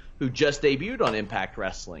Jacobs, who just debuted on Impact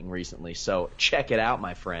Wrestling recently. So check it out,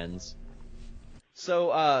 my friends.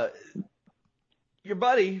 So your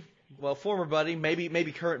buddy, well, former buddy,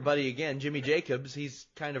 maybe current buddy again, Jimmy Jacobs, he's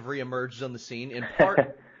kind of reemerged on the scene in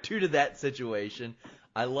part due to that situation.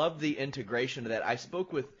 I love the integration of that. I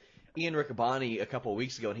spoke with Ian Riccaboni a couple of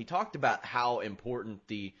weeks ago, and he talked about how important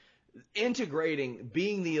the integrating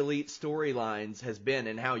Being the Elite storylines has been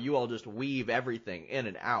and how you all just weave everything in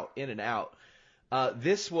and out.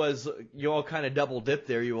 This was, you all kind of double dipped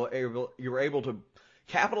there. You were able to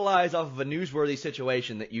capitalize off of a newsworthy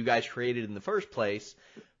situation that you guys created in the first place,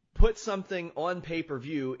 put something on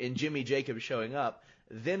pay-per-view in Jimmy Jacobs showing up,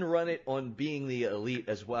 then run it on Being the Elite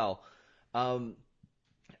as well.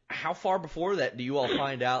 How far before that do you all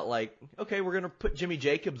find out, like, okay, we're going to put Jimmy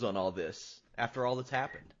Jacobs on all this after all that's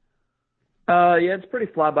happened? Yeah, it's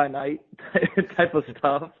pretty fly-by-night type of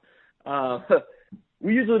stuff.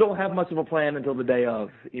 We usually don't have much of a plan until the day of,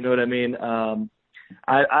 you know what I mean?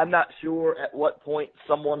 I'm not sure at what point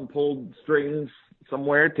someone pulled strings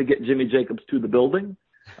somewhere to get Jimmy Jacobs to the building.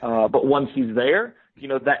 But once he's there, you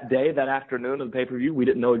know, that day, that afternoon of the pay-per-view, we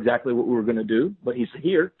didn't know exactly what we were going to do, but he's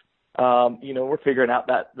here. You know, we're figuring out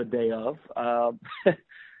that the day of.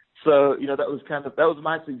 So, you know, that was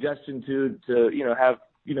my suggestion to, you know, have,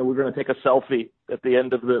 you know, we're going to take a selfie at the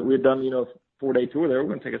end of we had done, you know, a 4-day tour there. We're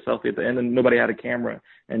going to take a selfie at the end, and nobody had a camera,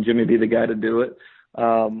 and Jimmy be the guy to do it,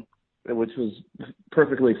 which was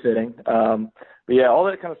perfectly fitting. But yeah, all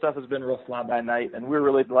that kind of stuff has been real fly by night, and we're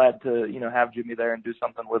really glad to, you know, have Jimmy there and do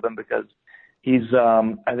something with him because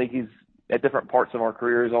I think he's at different parts of our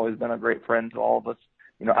career has always been a great friend to all of us.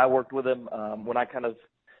 You know, I worked with him when I kind of,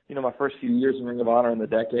 you know, my first few years in Ring of Honor in the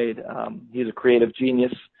decade. He's a creative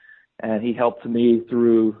genius, and he helped me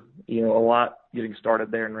through, you know, a lot getting started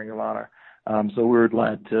there in Ring of Honor. So we're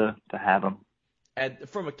glad to have him. And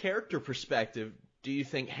from a character perspective, do you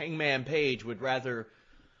think Hangman Page would rather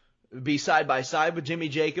be side by side with Jimmy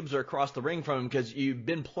Jacobs or across the ring from him? Because you've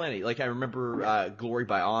been plenty. Like I remember Glory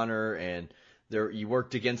by Honor, and you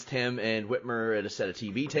worked against him and Whitmer at a set of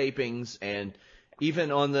TV tapings, and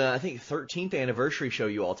even on the, I think, 13th anniversary show,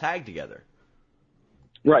 you all tagged together.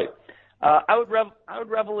 Right. I would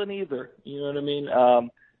revel in either. You know what I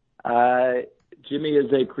mean? Jimmy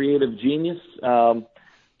is a creative genius.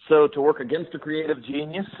 So to work against a creative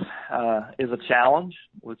genius is a challenge,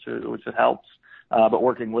 which it helps. But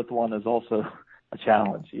working with one is also a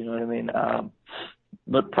challenge. You know what I mean?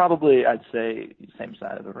 But probably I'd say same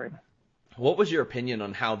side of the ring. What was your opinion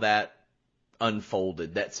on how that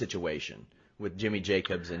unfolded, that situation with Jimmy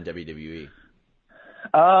Jacobs in WWE?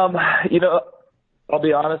 You know, I'll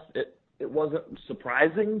be honest, it wasn't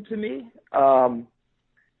surprising to me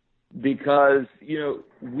because, you know,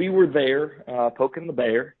 we were there poking the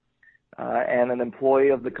bear and an employee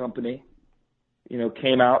of the company, you know,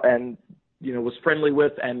 came out and, you know, was friendly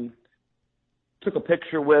with and took a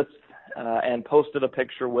picture with and posted a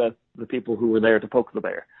picture with the people who were there to poke the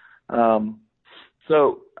bear.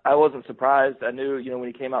 So I wasn't surprised. I knew, you know, when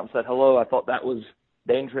he came out and said hello, I thought that was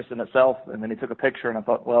dangerous in itself. And then he took a picture and I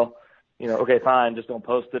thought, well, you know, okay, fine, just don't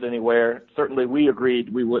post it anywhere. Certainly we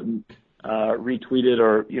agreed we wouldn't retweet it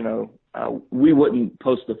or, you know, we wouldn't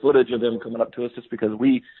post the footage of him coming up to us just because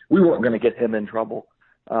we weren't going to get him in trouble.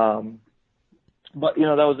 But that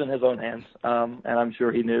was in his own hands, and I'm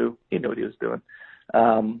sure he knew what he was doing.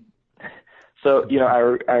 So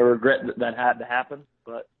I regret that had to happen,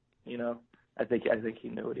 but I think he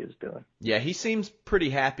knew what he was doing. Yeah, he seems pretty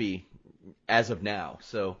happy as of now.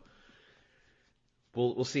 So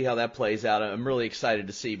we'll see how that plays out. I'm really excited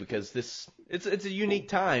to see because it's a unique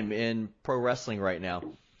time in pro wrestling right now.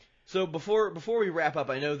 So before we wrap up,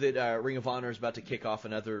 I know that Ring of Honor is about to kick off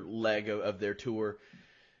another leg of their tour.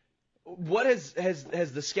 What has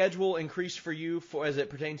the schedule increased for you as it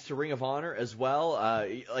pertains to Ring of Honor as well?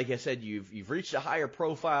 Like I said, you've reached a higher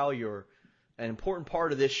profile. You're an important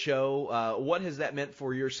part of this show. What has that meant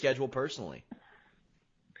for your schedule personally?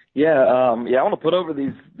 Yeah, I want to put over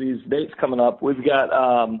these dates coming up. We've got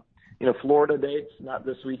Florida dates, not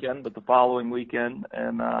this weekend, but the following weekend,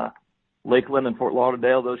 and Lakeland and Fort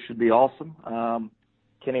Lauderdale. Those should be awesome.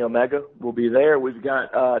 Kenny Omega will be there. We've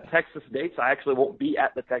got Texas dates. I actually won't be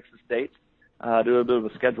at the Texas dates due to a bit of a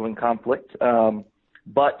scheduling conflict,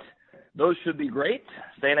 but those should be great.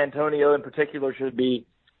 San Antonio in particular should be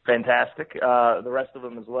fantastic. The rest of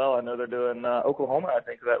them as well. I know they're doing Oklahoma, I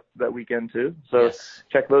think, that weekend too. So yes.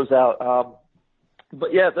 Check those out.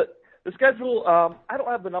 But yeah, the schedule, I don't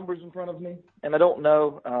have the numbers in front of me, and I don't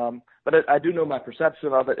know, but I do know my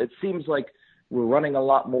perception of it. It seems like we're running a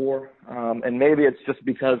lot more, and maybe it's just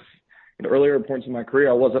because in earlier points in my career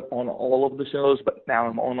I wasn't on all of the shows, but now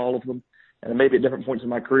I'm on all of them. And maybe at different points in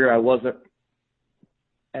my career I wasn't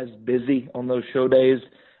as busy on those show days,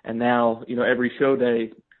 and now every show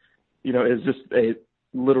day is just a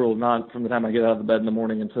literal from the time I get out of the bed in the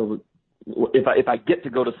morning until if I get to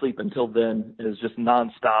go to sleep until then is just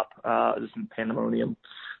nonstop, just in pandemonium.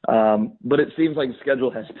 But it seems like the schedule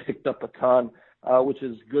has picked up a ton. Which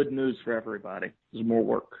is good news for everybody. There's more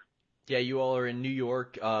work. Yeah, you all are in New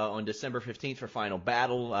York on December 15th for Final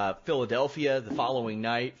Battle. Philadelphia the following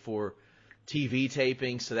night for TV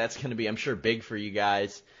taping, so that's going to be, I'm sure, big for you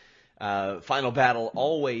guys. Final Battle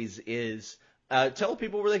always is. Tell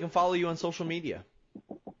people where they can follow you on social media.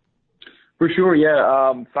 For sure,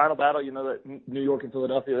 yeah. Final Battle, that New York and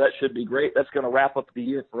Philadelphia, that should be great. That's going to wrap up the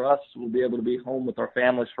year for us. We'll be able to be home with our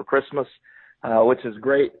families for Christmas, which is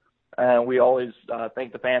great. And we always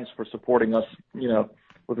thank the fans for supporting us,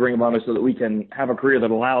 with Ring of Honor so that we can have a career that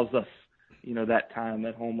allows us, that time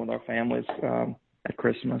at home with our families at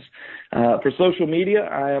Christmas. For social media,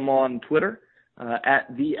 I am on Twitter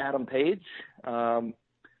at the Adam Page. I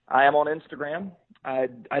am on Instagram. I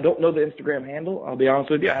don't know the Instagram handle. I'll be honest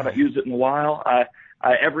with you. I haven't used it in a while. I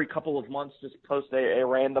every couple of months just post a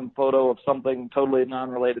random photo of something totally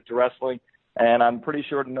non-related to wrestling, and I'm pretty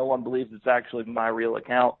sure no one believes it's actually my real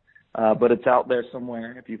account. But it's out there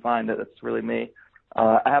somewhere. If you find it, it's really me.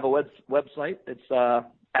 I have a website. It's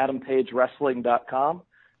AdamPageWrestling.com.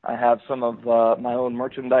 I have some of my own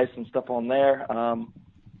merchandise and stuff on there.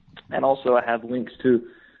 And also I have links to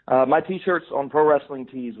my T-shirts on Pro Wrestling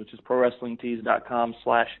Tees, which is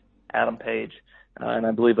ProWrestlingTees.com/AdamPage. And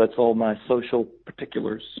I believe that's all my social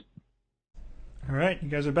particulars. All right, you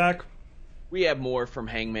guys are back. We have more from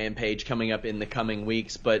Hangman Page coming up in the coming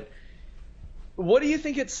weeks, but what do you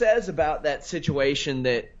think it says about that situation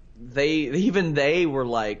that they were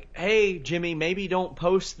like, hey, Jimmy, maybe don't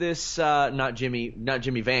post this, not Jimmy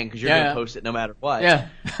Van, because you're going to post it no matter what. Yeah.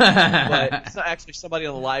 But actually somebody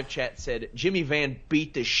on the live chat said Jimmy Van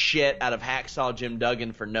beat the shit out of Hacksaw Jim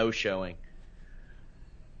Duggan for no showing.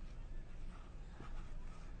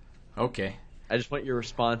 Okay. I just want your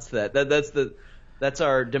response to that. That's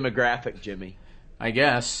our demographic, Jimmy. I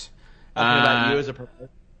guess. Talking about you as a promoter.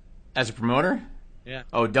 As a promoter? Yeah.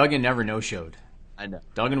 Oh, Duggan never no-showed. I know.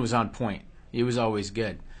 Duggan was on point. He was always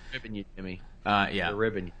good. Ribbing you, Jimmy. Yeah. They're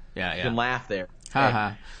ribbing you. Yeah. You can laugh there.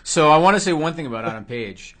 Ha. So I want to say one thing about Adam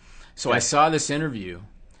Page. So I saw this interview,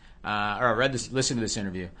 or I listened to this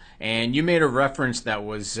interview, and you made a reference that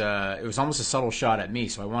was it was almost a subtle shot at me.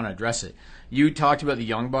 So I want to address it. You talked about the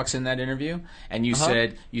Young Bucks in that interview, and you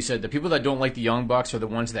said the people that don't like the Young Bucks are the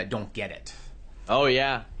ones that don't get it. Oh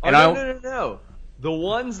yeah. And No. The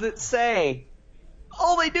ones that say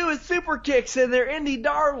all they do is super kicks and they're indie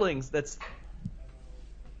darlings. That's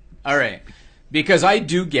all right, because I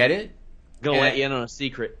do get it. Gonna let you in on a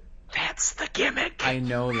secret. That's the gimmick. I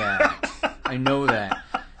know that.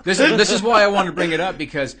 This is why I wanted to bring it up,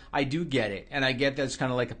 because I do get it, and I get that it's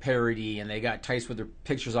kind of like a parody, and they got tights with their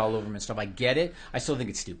pictures all over them and stuff. I get it. I still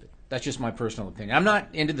think it's stupid. That's just my personal opinion. I'm not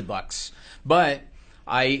into the Bucks, but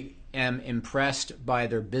I am impressed by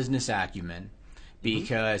their business acumen.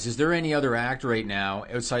 Because is there any other act right now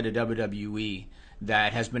outside of WWE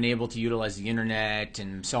that has been able to utilize the internet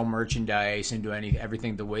and sell merchandise and do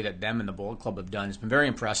everything the way that them and the Bullet Club have done? It's been very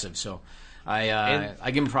impressive. So I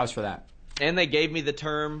give him props for that. And they gave me the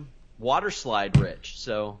term water slide rich.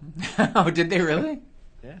 So. Oh, did they really?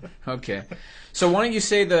 Yeah. Okay. So why don't you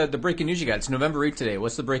say the breaking news you got? It's November 8th today.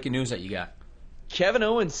 What's the breaking news that you got? Kevin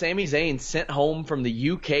Owens, Sami Zayn sent home from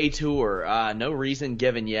the UK tour. No reason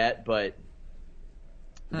given yet, but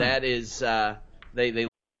that is they.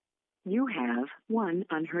 You have one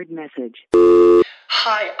unheard message.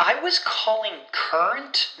 Hi, I was calling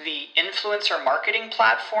Current, the influencer marketing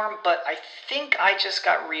platform, but I think I just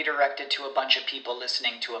got redirected to a bunch of people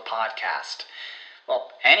listening to a podcast. Well,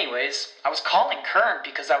 anyways, I was calling Current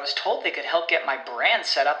because I was told they could help get my brand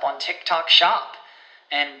set up on TikTok Shop,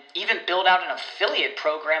 and even build out an affiliate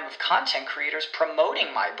program of content creators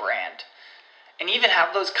promoting my brand, and even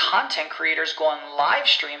have those content creators go on live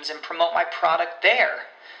streams and promote my product there.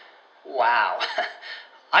 Wow,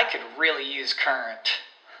 I could really use Current.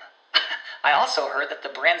 I also heard that the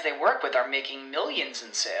brands they work with are making millions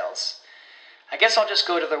in sales. I guess I'll just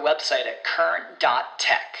go to their website at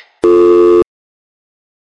current.tech.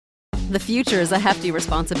 The future is a hefty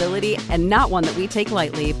responsibility and not one that we take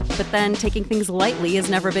lightly. But then taking things lightly has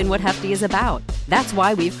never been what Hefty is about. That's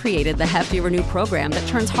why we've created the Hefty Renew program that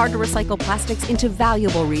turns hard-to-recycle plastics into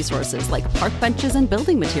valuable resources like park benches and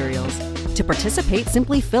building materials. To participate,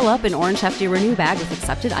 simply fill up an orange Hefty Renew bag with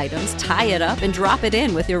accepted items, tie it up, and drop it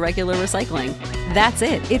in with your regular recycling. That's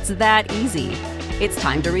it. It's that easy. It's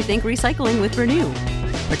time to rethink recycling with Renew.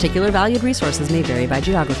 Particular valued resources may vary by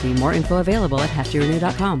geography. More info available at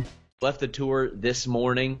heftyrenew.com. Left the tour this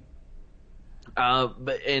morning,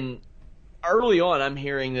 but early on, I'm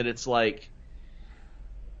hearing that it's like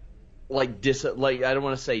I don't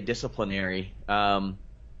want to say disciplinary,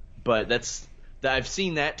 but I've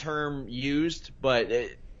seen that term used, but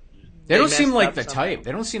they don't seem like the type.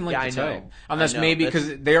 They don't seem like the type, unless maybe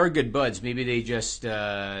because they are good buds. Maybe they just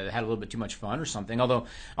had a little bit too much fun or something. Although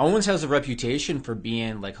Owens has a reputation for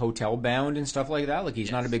being like hotel bound and stuff like that. Like he's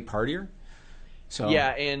not a big partier. So. Yeah,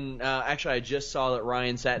 and actually I just saw that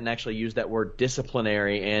Ryan Satin actually used that word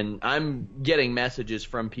disciplinary, and I'm getting messages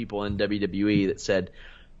from people in WWE that said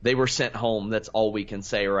they were sent home. That's all we can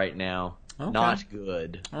say right now. Okay. Not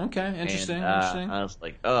good. Okay, interesting. And, I was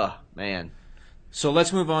like, oh, man. So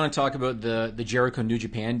let's move on and talk about the Jericho New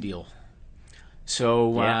Japan deal.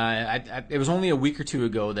 So it was only a week or two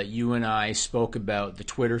ago that you and I spoke about the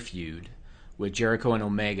Twitter feud with Jericho and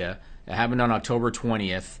Omega. It happened on October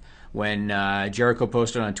 20th. When Jericho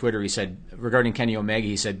posted on Twitter, he said, regarding Kenny Omega,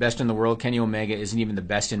 he said, best in the world, Kenny Omega isn't even the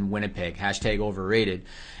best in Winnipeg, #overrated.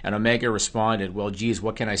 And Omega responded, well, geez,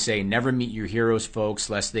 what can I say? Never meet your heroes, folks,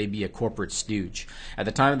 lest they be a corporate stooge. At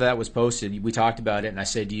the time that was posted, we talked about it, and I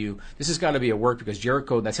said to you, this has got to be a work because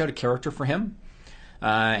Jericho, that's out of character for him.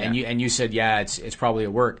 And you said, yeah, it's probably a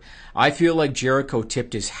work. I feel like Jericho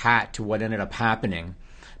tipped his hat to what ended up happening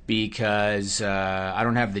because I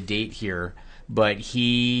don't have the date here, but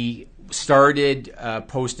he started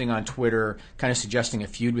posting on Twitter kind of suggesting a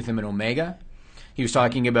feud with him and Omega. He was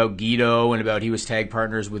talking about Guido and about he was tag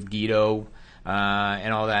partners with Guido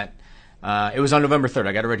and all that. It was on November 3rd.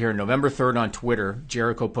 I got it right here. November 3rd on Twitter,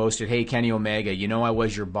 Jericho posted, hey, Kenny Omega, you know I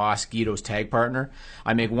was your boss, Guido's tag partner.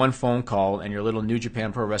 I make one phone call and your little New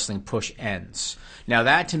Japan Pro Wrestling push ends. Now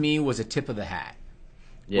that to me was a tip of the hat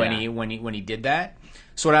when he did that.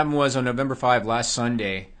 So what happened was on November 5 last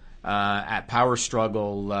Sunday, at Power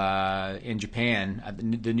Struggle in Japan, at the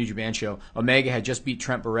New Japan show, Omega had just beat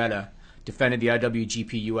Trent Beretta, defended the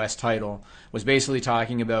IWGP US title, was basically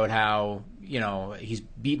talking about how, he's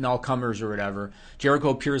beaten all comers or whatever. Jericho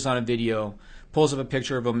appears on a video, pulls up a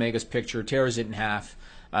picture of Omega's picture, tears it in half,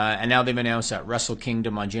 and now they've announced at Wrestle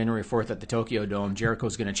Kingdom on January 4th at the Tokyo Dome,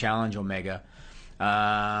 Jericho's going to challenge Omega.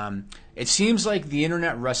 It seems like the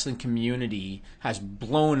internet wrestling community has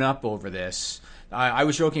blown up over this. I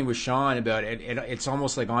was joking with Sean about it. It's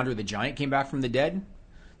almost like Andre the Giant came back from the dead.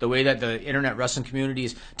 The way that the internet wrestling community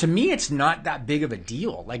is, to me, it's not that big of a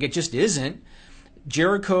deal. Like, it just isn't.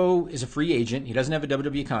 Jericho is a free agent. He doesn't have a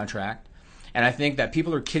WWE contract. And I think that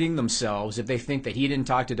people are kidding themselves if they think that he didn't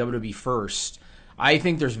talk to WWE first. I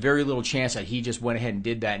think there's very little chance that he just went ahead and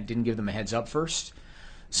did that and didn't give them a heads up first.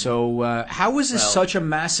 So how is this such a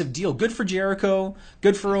massive deal? Good for Jericho,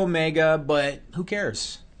 good for Omega, but who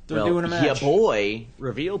cares? They're doing a match. Yeah, boy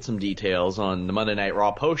revealed some details on the Monday Night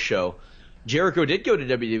Raw post show. Jericho did go to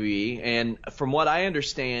WWE, and from what I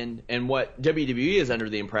understand and what WWE is under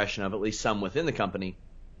the impression of, at least some within the company,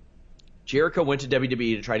 Jericho went to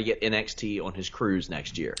WWE to try to get NXT on his cruise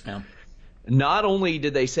next year. Yeah. Not only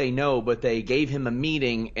did they say no, but they gave him a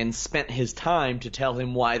meeting and spent his time to tell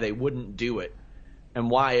him why they wouldn't do it and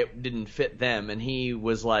why it didn't fit them. And he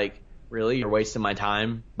was like, really? You're wasting my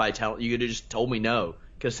time by telling – you could have just told me no.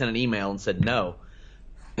 could have sent an email and said no.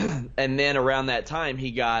 And then around that time,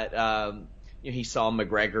 he got he saw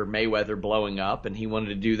McGregor Mayweather blowing up, and he wanted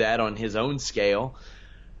to do that on his own scale.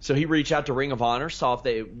 So he reached out to Ring of Honor, saw if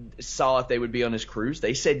they would be on his cruise.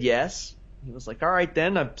 They said yes. He was like, all right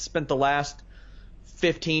then. I've spent the last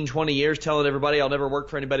 15, 20 years telling everybody I'll never work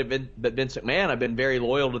for anybody but Vince McMahon. I've been very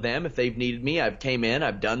loyal to them. If they've needed me, I've came in,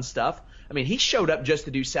 I've done stuff. I mean, he showed up just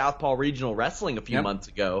to do Southpaw Regional Wrestling a few months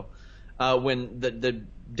ago when the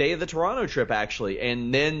day of the Toronto trip, actually.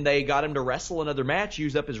 And then they got him to wrestle another match,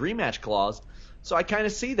 use up his rematch clause. So I kind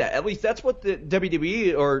of see that. At least that's what the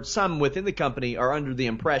WWE or some within the company are under the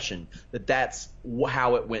impression that that's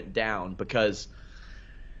how it went down, because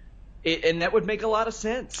and that would make a lot of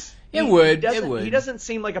sense. It would. He doesn't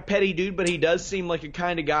seem like a petty dude, but he does seem like a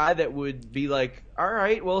kind of guy that would be like, all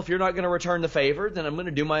right, well, if you're not going to return the favor, then I'm going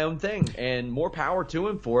to do my own thing. And more power to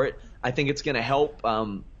him for it. I think it's going to help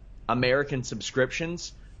American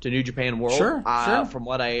subscriptions to New Japan World. Sure. From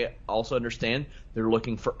what I also understand, they're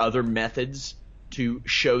looking for other methods to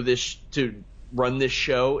run this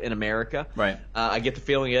show in America. Right. I get the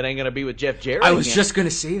feeling it ain't going to be with Jeff Jarrett. I was just going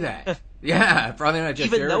to say that. Yeah, probably not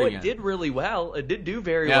Jeff Jarrett. Even though again. It did really well. It did do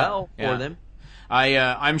very well for them.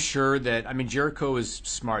 I'm sure that, Jericho is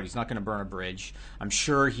smart. He's not going to burn a bridge. I'm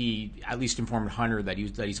sure he at least informed Hunter that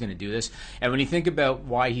he's going to do this. And when you think about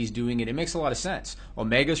why he's doing it, it makes a lot of sense.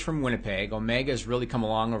 Omega's from Winnipeg. Omega's really come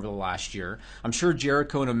along over the last year. I'm sure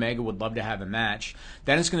Jericho and Omega would love to have a match.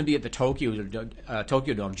 Then it's going to be at the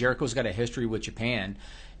Tokyo Dome. Jericho's got a history with Japan.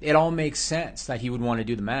 It all makes sense that he would want to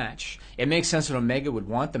do the match. It makes sense that Omega would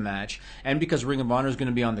want the match. And because Ring of Honor is going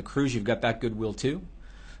to be on the cruise, you've got that goodwill too.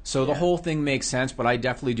 So the whole thing makes sense, but I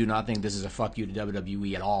definitely do not think this is a fuck you to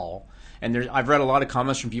WWE at all. And I've read a lot of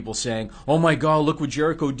comments from people saying, oh my God, look what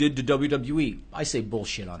Jericho did to WWE. I say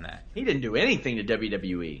bullshit on that. He didn't do anything to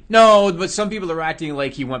WWE. No, but some people are acting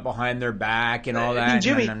like he went behind their back and all that. I mean,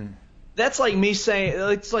 Jimmy, that's like me saying,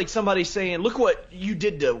 it's like somebody saying, look what you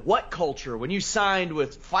did to What Culture when you signed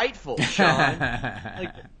with Fightful, Sean.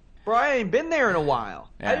 Like, bro, I ain't been there in a while.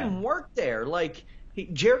 I didn't work there. Like,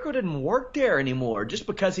 Jericho didn't work there anymore. Just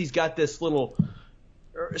because he's got this little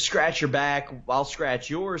scratch your back, I'll scratch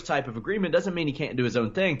yours type of agreement doesn't mean he can't do his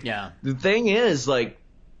own thing. Yeah. The thing is, like,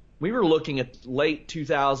 we were looking at late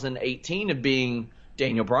 2018 of being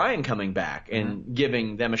Daniel Bryan coming back and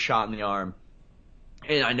giving them a shot in the arm.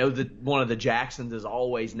 And I know that one of the Jacksons is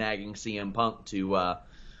always nagging CM Punk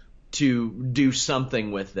to do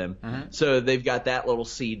something with them. So they've got that little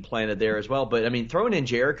seed planted there as well. But, I mean, throwing in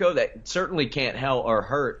Jericho, that certainly can't help or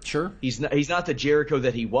hurt. Sure. He's not the Jericho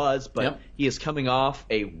that he was, but he is coming off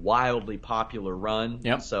a wildly popular run.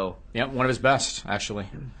 Yep. So one of his best, actually.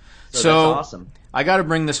 So that's awesome. I got to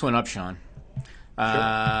bring this one up, Sean.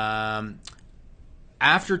 Sure.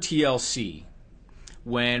 After TLC,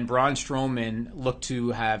 when Braun Strowman looked to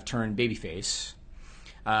have turned babyface,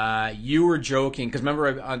 you were joking, because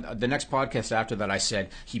remember on the next podcast after that I said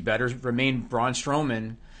he better remain Braun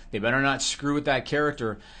Strowman. They better not screw with that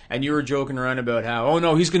character. And you were joking around about how, oh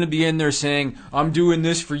no, he's going to be in there saying, I'm doing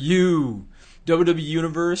this for you, WWE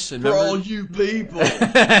Universe. And for all you people.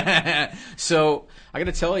 So I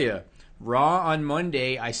got to tell you, Raw on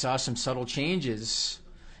Monday, I saw some subtle changes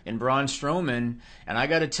in Braun Strowman, and I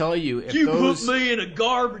got to tell you, if you put me in a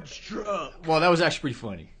garbage truck. Well, that was actually pretty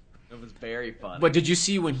funny. It was very fun. But did you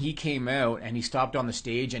see when he came out and he stopped on the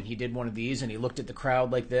stage and he did one of these and he looked at the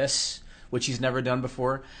crowd like this, which he's never done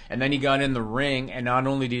before, and then he got in the ring and not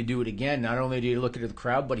only did he do it again, not only did he look at the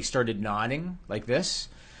crowd, but he started nodding like this.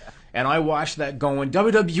 And I watched that going,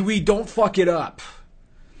 WWE, don't fuck it up.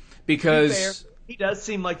 Because he does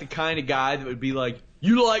seem like the kind of guy that would be like,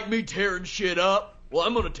 you like me tearing shit up? Well,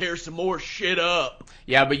 I'm going to tear some more shit up.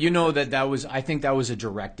 Yeah, but you know I think that was a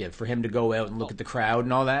directive for him to go out and look at the crowd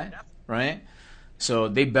and all that, right? So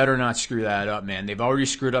they better not screw that up, man. They've already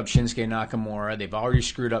screwed up Shinsuke Nakamura. They've already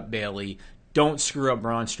screwed up Bayley. Don't screw up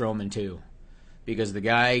Braun Strowman, too. Because the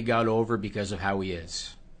guy got over because of how he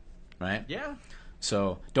is, right? Yeah.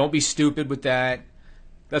 So don't be stupid with that.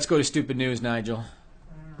 Let's go to stupid news, Nigel.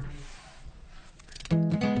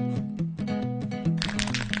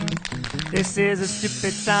 This is a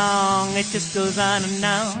stupid song, it just goes on and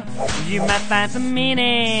on. You might find some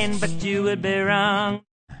meaning, but you would be wrong.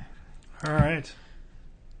 All right.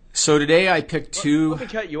 So today I picked two... Let me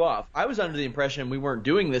cut you off. I was under the impression we weren't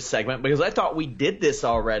doing this segment because I thought we did this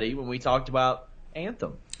already when we talked about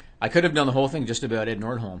Anthem. I could have done the whole thing just about Ed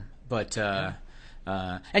Nordholm, but...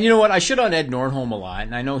 and you know what? I shit on Ed Nordholm a lot,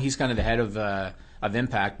 and I know he's kind of the head of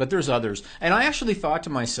Impact, but there's others. And I actually thought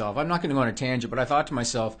to myself, I'm not going to go on a tangent, but I thought to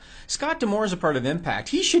myself, Scott D'Amore is a part of Impact.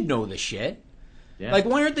 He should know this shit. Yeah. Like,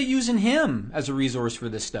 why aren't they using him as a resource for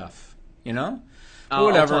this stuff? You know?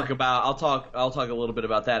 Whatever. I'll talk a little bit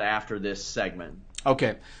about that after this segment.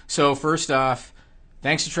 Okay. So first off,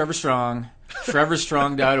 thanks to Trevor Strong,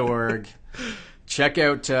 trevorstrong.org. Check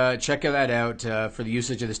that out for the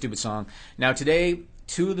usage of the stupid song. Now today,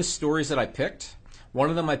 two of the stories that I picked,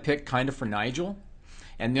 one of them I picked kind of for Nigel,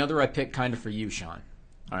 and the other I picked kind of for you, Sean.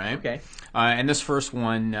 All right. Okay. And this first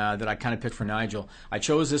one that I kind of picked for Nigel, I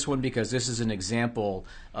chose this one because this is an example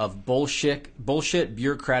of bullshit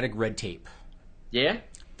bureaucratic red tape. Yeah?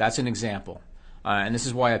 That's an example. And this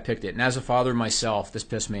is why I picked it. And as a father myself, this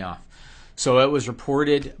pissed me off. So it was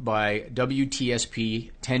reported by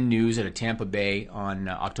WTSP 10 News out of Tampa Bay on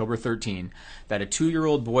October 13 that a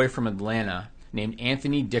 2-year-old boy from Atlanta named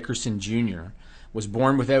Anthony Dickerson Jr. was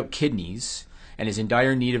born without kidneys and is in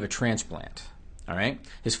dire need of a transplant. All right?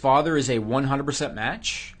 His father is a 100%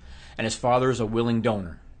 match, and his father is a willing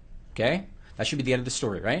donor. Okay? That should be the end of the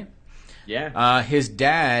story, right? Yeah. His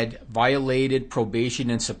dad violated probation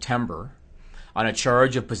in September on a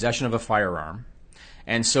charge of possession of a firearm.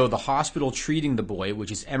 And so the hospital treating the boy,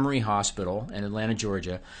 which is Emory Hospital in Atlanta,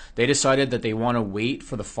 Georgia, they decided that they want to wait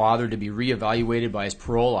for the father to be reevaluated by his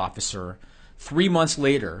parole officer 3 months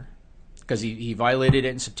later, because he violated it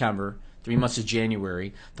in September. 3 months is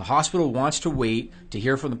January. The hospital wants to wait to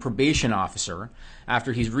hear from the probation officer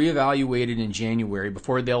after he's reevaluated in January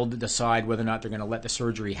before they'll decide whether or not they're going to let the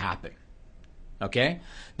surgery happen. Okay?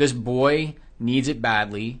 This boy needs it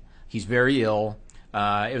badly. He's very ill.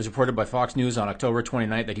 It was reported by Fox News on October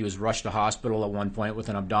 29th that he was rushed to hospital at one point with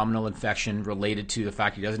an abdominal infection related to the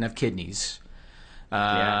fact he doesn't have kidneys.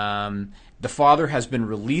 The father has been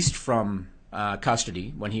released from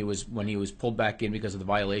custody when he was pulled back in because of the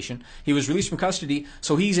violation. He was released from custody,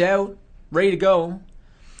 so he's out, ready to go.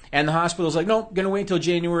 And the hospital's like, no, going to wait until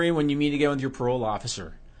January when you meet again with your parole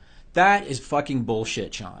officer. That is fucking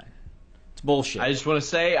bullshit, Sean. It's bullshit. I just want to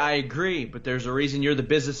say I agree, but there's a reason you're the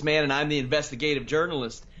businessman and I'm the investigative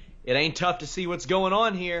journalist. It ain't tough to see what's going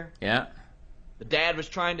on here. Yeah. The dad was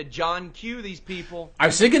trying to John Q these people. I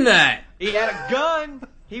was thinking that. He had a gun.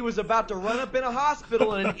 He was about to run up in a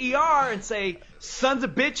hospital in an ER and say, sons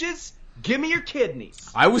of bitches, give me your kidneys.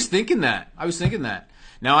 I was thinking that.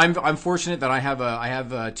 Now I'm fortunate that I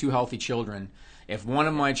have 2 healthy children. If one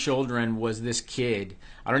of my children was this kid,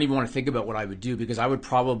 I don't even want to think about what I would do because I would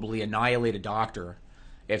probably annihilate a doctor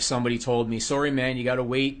if somebody told me, sorry man, you got to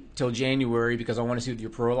wait till January because I want to see what your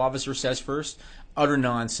parole officer says first. Utter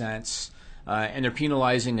nonsense. And they're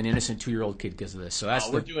penalizing an innocent 2-year-old kid because of this. So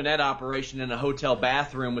we're doing that operation in a hotel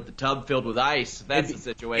bathroom with the tub filled with ice. That's the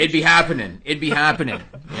situation. It'd be happening.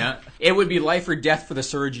 Yeah, it would be life or death for the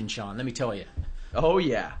surgeon, Sean. Let me tell you. Oh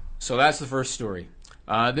yeah. So that's the first story.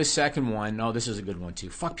 This second one, this is a good one too.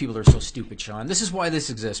 Fuck, people are so stupid, Sean. This is why this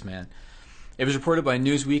exists, man. It was reported by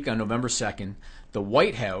Newsweek on November 2nd. The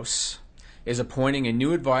White House is appointing a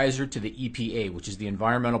new advisor to the EPA, which is the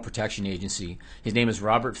Environmental Protection Agency. His name is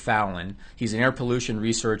Robert Fallon. He's an air pollution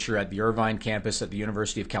researcher at the Irvine campus at the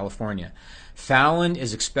University of California. Fallon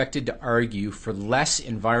is expected to argue for less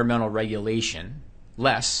environmental regulation,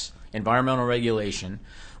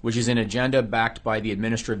 which is an agenda backed by the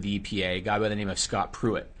administrator of the EPA, a guy by the name of Scott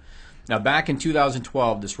Pruitt. Now, back in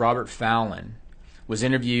 2012, this Robert Fallon was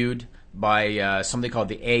interviewed by something called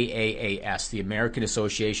the AAAS, the American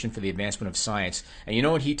Association for the Advancement of Science. And you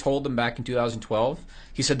know what he told them back in 2012?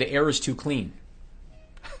 He said the air is too clean.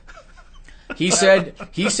 He said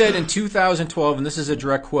in 2012, and this is a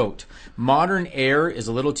direct quote, modern air is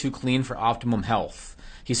a little too clean for optimum health.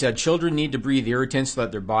 He said children need to breathe irritants so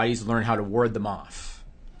that their bodies learn how to ward them off.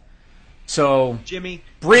 So, Jimmy,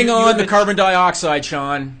 bring on the carbon dioxide,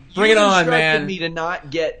 Sean. Bring it on, man. You instructed me to not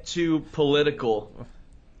get too political.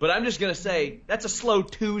 But I'm just going to say, that's a slow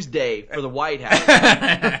Tuesday for the White House.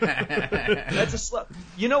 That's a slow...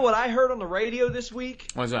 You know what I heard on the radio this week?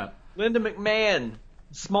 What's that? Linda McMahon,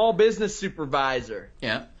 small business supervisor.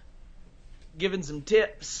 Yeah. Giving some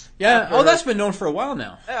tips. Yeah, that's been known for a while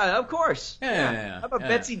now. Yeah, of course. Yeah. How about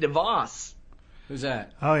Betsy DeVos? Who's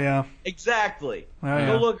that? Oh, yeah. Exactly. Oh, yeah.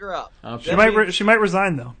 Go look her up. Okay. She might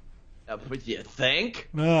resign, though. But you think?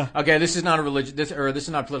 Okay, this is not a religious. This is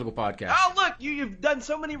not a political podcast. Oh, look, you've done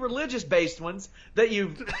so many religious-based ones that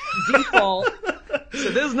you've default. So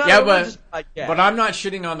this is not a religious podcast. But I'm not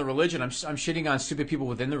shitting on the religion. I'm shitting on stupid people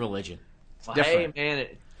within the religion. It's different. Hey, man.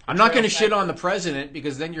 I'm not going to shit on the president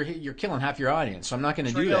because then you're killing half your audience. So I'm not going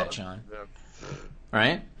to do that, Sean. All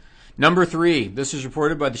right. Number 3, this is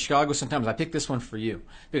reported by the Chicago Sun-Times. I picked this one for you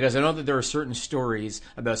because I know that there are certain stories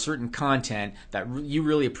about certain content that you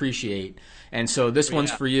really appreciate. And so this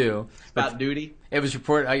one's for you. About duty? It was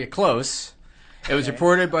reported, I get close. It was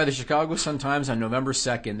reported by the Chicago Sun-Times on November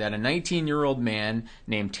 2nd that a 19-year-old man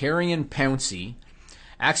named Terrian Pouncey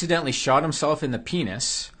accidentally shot himself in the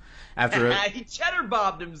penis after he cheddar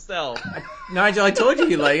bobbed himself. Nigel, I told you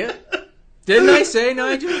he'd like it. Didn't I say,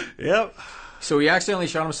 Nigel? Yep. So he accidentally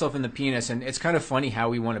shot himself in the penis, and it's kind of funny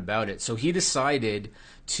how he went about it. So he decided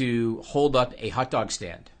to hold up a hot dog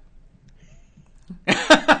stand.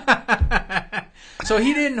 So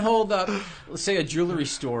he didn't hold up, let's say, a jewelry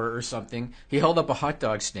store or something. He held up a hot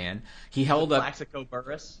dog stand. He held up... Plaxico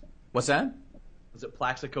Burress? What's that? Was it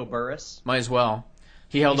Plaxico Burress? Might as well.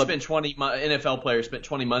 He held up... NFL player spent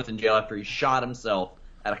 20 months in jail after he shot himself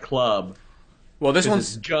at a club. Well, this one's...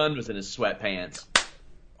 his gun was in his sweatpants.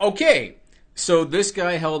 Okay. So this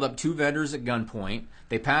guy held up 2 vendors at gunpoint.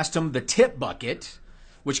 They passed him the tip bucket,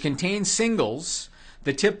 which contained singles.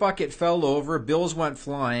 The tip bucket fell over. Bills went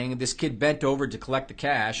flying. This kid bent over to collect the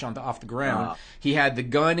cash off the ground. He had the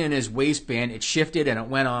gun in his waistband. It shifted and it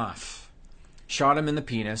went off. Shot him in the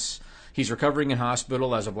penis. He's recovering in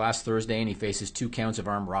hospital as of last Thursday, and he faces 2 counts of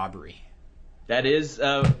armed robbery. That is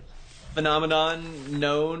a phenomenon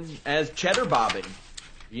known as cheddar bobbing.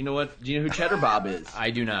 Do you know who Cheddar Bob is? I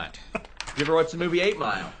do not. You ever watch the movie 8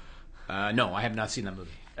 Mile? No, I have not seen that movie.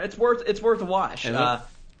 It's worth a watch.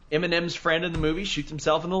 Eminem's friend in the movie shoots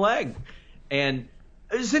himself in the leg. And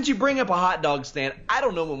since you bring up a hot dog stand, I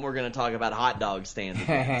don't know when we're going to talk about hot dog stands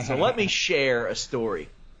again. So let me share a story.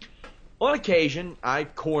 On occasion, I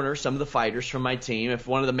corner some of the fighters from my team. If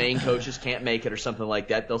one of the main coaches can't make it or something like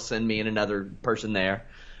that, they'll send me and another person there.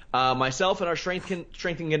 Myself and our strength and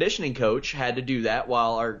conditioning coach had to do that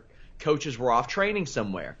while our coaches were off training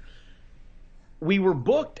somewhere. We were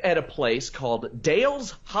booked at a place called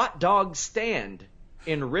Dale's Hot Dog Stand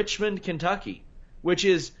in Richmond, Kentucky, which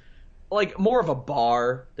is like more of a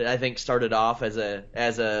bar that I think started off as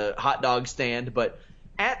a hot dog stand. But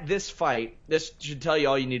at this fight, this should tell you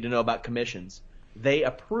all you need to know about commissions. They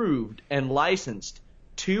approved and licensed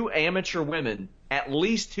 2 amateur women, at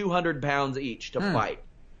least 200 pounds each, to fight.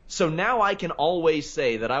 So now I can always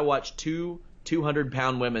say that I watched 2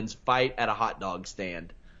 200-pound women fight at a hot dog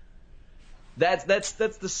stand. That's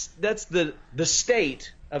the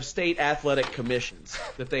state of state athletic commissions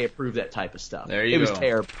that they approve that type of stuff. There you go. It was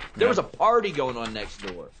terrible. There was a party going on next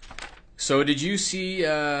door. So did you see...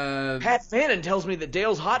 Pat Fannin tells me that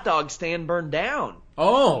Dale's hot dog stand burned down.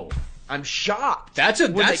 Oh. I'm shocked. You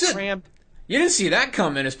didn't see that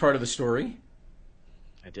coming as part of the story.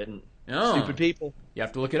 I didn't. No. Stupid people. You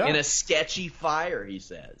have to look it up. In a sketchy fire, he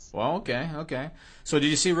says. Well, okay. So did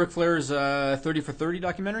you see Ric Flair's 30 for 30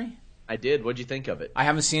 documentary? I did. What'd you think of it? I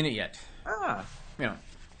haven't seen it yet. Yeah.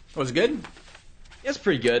 Was it good? It's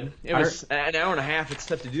pretty good. It was an hour and a half. It's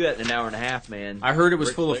tough to do that in an hour and a half, man. I heard it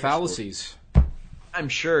was full of fallacies. I'm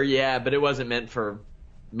sure, yeah, but it wasn't meant for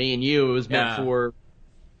me and you. It was meant for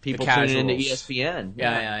people tuning into ESPN.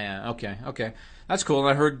 Yeah. Okay. That's cool.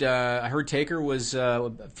 I heard Taker was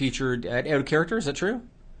featured at Out of Character. Is that true?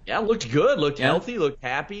 Yeah, looked good. Looked healthy. Looked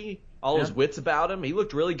happy. All his wits about him. He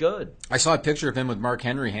looked really good. I saw a picture of him with Mark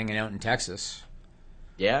Henry hanging out in Texas.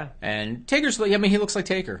 Yeah. And Taker's, he looks like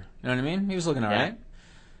Taker. You know what I mean? He was looking all right.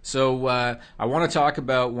 So I want to talk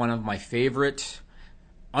about one of my favorite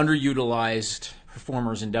underutilized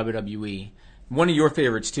performers in WWE. One of your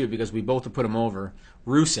favorites, too, because we both have put him over.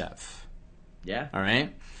 Rusev. Yeah. All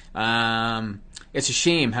right? It's a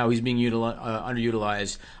shame how he's being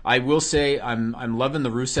underutilized. I will say I'm loving the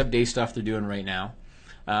Rusev Day stuff they're doing right now.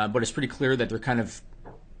 But it's pretty clear that they're kind of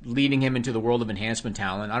leading him into the world of enhancement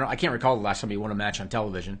talent. I can't recall the last time he won a match on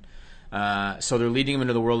television. So they're leading him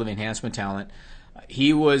into the world of enhancement talent.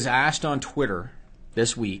 He was asked on Twitter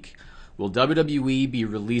this week, will WWE be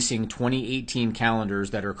releasing 2018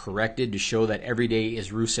 calendars that are corrected to show that every day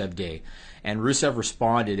is Rusev Day? And Rusev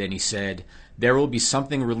responded and he said, there will be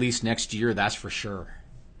something released next year, that's for sure.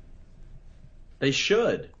 They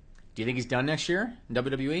should. Do you think he's done next year in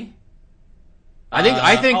WWE?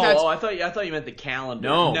 I think that's. Oh, I thought you meant the calendar.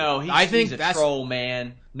 No, he's a troll,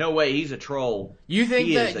 man. No way, he's a troll. You think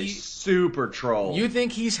he is a super troll? You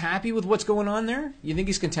think he's happy with what's going on there? You think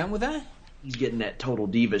he's content with that? He's getting that Total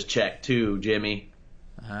Divas check too, Jimmy.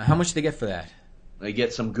 How much do they get for that? They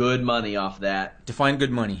get some good money off that. Define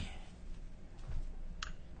good money.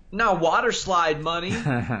 No, water slide money.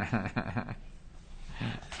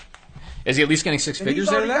 Is he at least getting 6 figures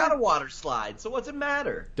out of that? He's already got a water slide, so what's it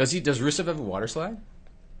matter? Does Rusev have a water slide?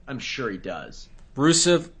 I'm sure he does.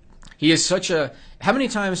 Rusev, he is such a... How many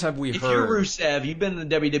times have we heard... If you're Rusev, you've been in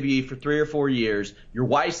the WWE for 3 or 4 years, your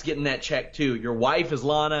wife's getting that check too. Your wife is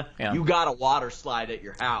Lana, you got a water slide at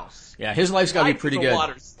your house. Yeah, his life's got to be pretty good.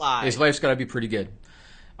 Water slide. His life's got to be pretty good.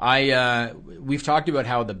 We've talked about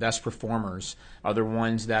how the best performers are the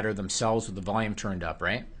ones that are themselves with the volume turned up,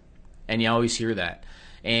 right? And you always hear that.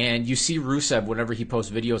 And you see Rusev, whenever he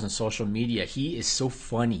posts videos on social media, he is so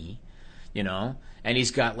funny, you know? And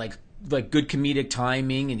he's got like good comedic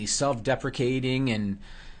timing, and he's self-deprecating. And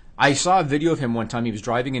I saw a video of him one time. He was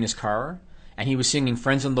driving in his car, and he was singing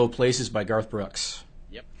Friends in Low Places by Garth Brooks.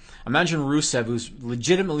 Yep. Imagine Rusev, who's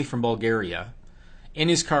legitimately from Bulgaria, in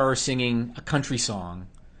his car singing a country song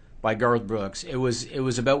by Garth Brooks. It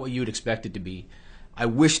was about what you'd expect it to be. I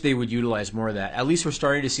wish they would utilize more of that. At least we're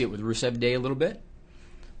starting to see it with Rusev Day a little bit.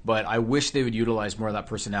 But I wish they would utilize more of that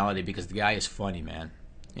personality, because the guy is funny, man.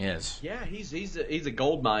 He is. Yeah, he's a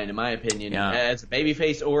gold mine, in my opinion. Yeah. As a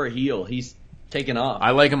babyface or a heel, he's taken off. I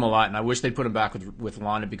like him a lot, and I wish they'd put him back with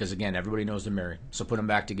Lana, because, again, everybody knows they're married. So put them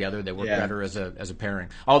back together. They work better as a pairing.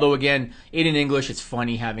 Although, again, Aiden English, it's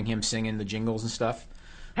funny having him singing the jingles and stuff.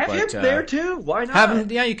 Have him there, too. Why not? Have him,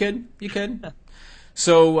 yeah, you could.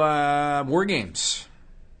 So, War Games.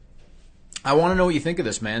 I want to know what you think of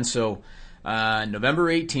this, man. So, November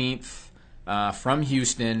 18th, from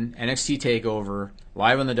Houston, NXT TakeOver,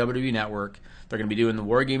 live on the WWE Network. They're going to be doing the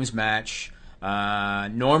War Games match.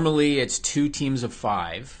 Normally, it's 2 teams of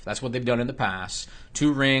 5. That's what they've done in the past.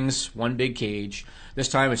 2 rings, 1 big cage. This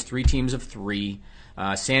time, it's 3 teams of 3.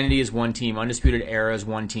 Sanity is 1 team, Undisputed Era is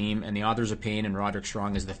 1 team, and the Authors of Pain and Roderick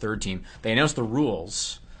Strong is the 3rd team. They announced the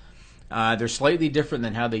rules. They're slightly different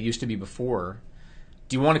than how they used to be before.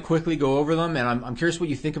 Do you want to quickly go over them? And I'm curious what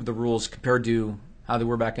you think of the rules compared to how they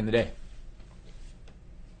were back in the day.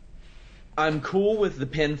 I'm cool with the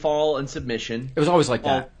pinfall and submission. It was always like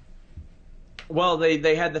that. Well,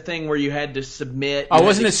 they had the thing where you had to submit. Oh,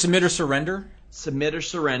 wasn't it submit or surrender? Submit or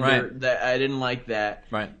surrender. Right. That I didn't like that.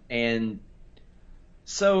 Right. And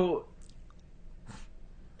so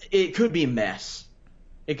it could be a mess.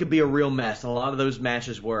 It could be a real mess. And a lot of those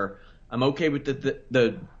matches were. I'm okay with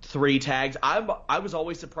the 3 tags. I was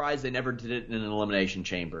always surprised they never did it in an elimination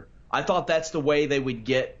chamber. I thought that's the way they would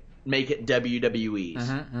make it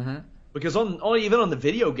WWE's. Because even on the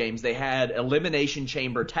video games, they had elimination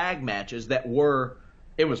chamber tag matches it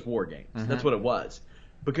was War Games. That's what it was.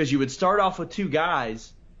 Because you would start off with 2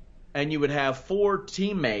 guys, and you would have 4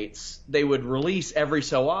 teammates they would release every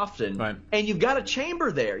so often. Right. And you've got a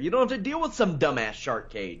chamber there. You don't have to deal with some dumbass shark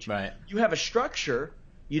cage. Right. You have a structure.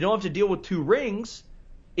 You don't have to deal with 2 rings.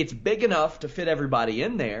 It's big enough to fit everybody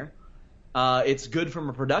in there. It's good from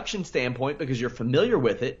a production standpoint because you're familiar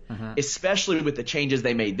with it, especially with the changes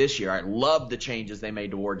they made this year. I love the changes they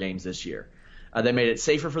made to War Games this year. They made it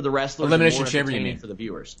safer for the wrestlers, Elimination and more chamber, you entertaining mean? for the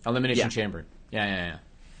viewers. Elimination chamber. Yeah.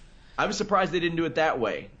 I was surprised they didn't do it that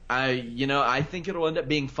way. I think it'll end up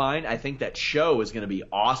being fine. I think that show is going to be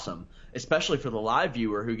awesome, especially for the live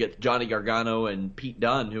viewer who gets Johnny Gargano and Pete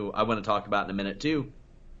Dunne, who I want to talk about in a minute too.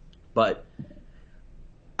 But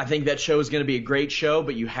I think that show is going to be a great show,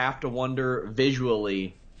 but you have to wonder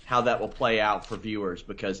visually how that will play out for viewers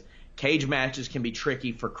because cage matches can be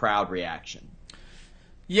tricky for crowd reaction.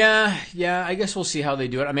 Yeah, I guess we'll see how they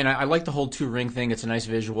do it. I mean, I like the whole 2-ring thing. It's a nice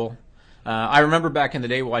visual. I remember back in the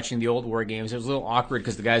day watching the old War Games. It was a little awkward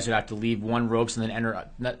because the guys would have to leave one ropes and then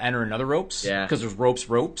enter another ropes. Yeah. Because there's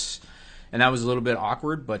ropes. And that was a little bit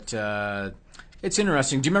awkward, but it's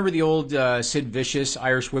interesting. Do you remember the old Sid Vicious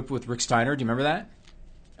Irish Whip with Rick Steiner? Do you remember that?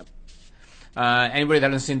 Yep. Anybody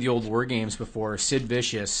that hasn't seen the old War Games before, Sid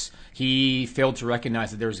Vicious, he failed to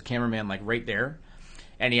recognize that there was a cameraman like right there.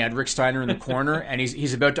 And he had Rick Steiner in the corner, and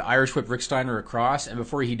he's about to Irish whip Rick Steiner across. And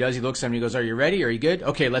before he does, he looks at him and he goes, "Are you ready? Are you good?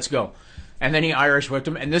 Okay, let's go." And then he Irish whipped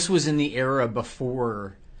him. And this was in the era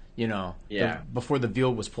before, before the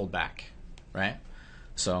veil was pulled back, right?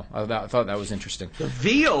 So I thought that was interesting. The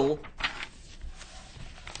veil?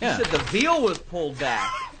 Yeah. You said the veil was pulled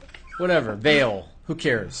back. Whatever. Veil. Who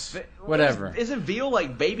cares? Whatever. Isn't veal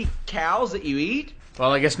like baby cows that you eat?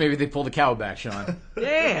 Well, I guess maybe they pulled the cow back, Sean.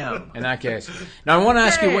 Damn. In that case. Now, I want to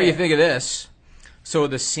ask you what you think of this. So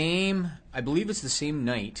I believe it's the same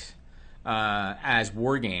night as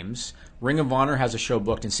War Games. Ring of Honor has a show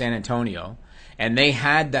booked in San Antonio, and they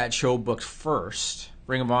had that show booked first.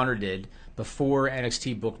 Ring of Honor did, before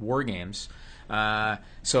NXT booked War Games.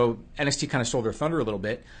 So NXT kind of stole their thunder a little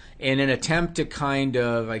bit. In an attempt to kind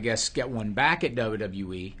of, I guess, get one back at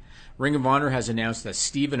WWE, Ring of Honor has announced that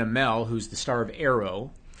Stephen Amell, who's the star of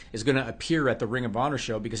Arrow, is going to appear at the Ring of Honor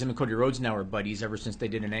show because him and Cody Rhodes now are buddies ever since they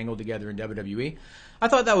did an angle together in WWE. I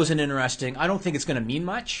thought that was an interesting. I don't think it's going to mean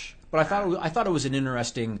much, but I thought it was an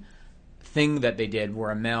interesting thing that they did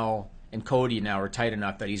where Amell and Cody now are tight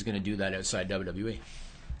enough that he's going to do that outside WWE.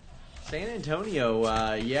 San Antonio,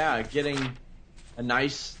 getting a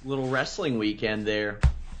nice little wrestling weekend there.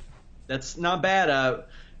 That's not bad.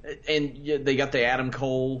 And they got the Adam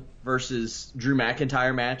Cole versus Drew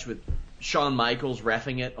McIntyre match with Shawn Michaels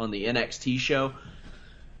reffing it on the NXT show.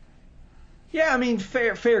 Yeah, I mean,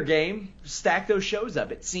 fair game. Stack those shows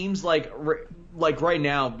up. It seems like right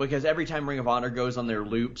now, because every time Ring of Honor goes on their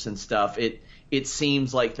loops and stuff, it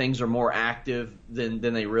seems like things are more active than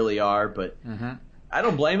they really are. But I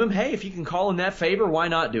don't blame them. Hey, if you can call in that favor, why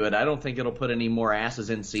not do it? I don't think it'll put any more asses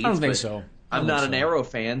in seats. I don't think so. I'm not an Arrow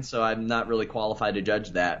fan, so I'm not really qualified to judge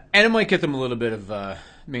that. And it might get them a little bit of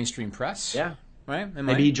mainstream press. Yeah. Right?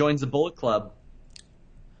 Maybe he joins the Bullet Club.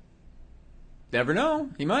 Never know.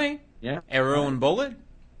 He might. Yeah. Arrow and Bullet?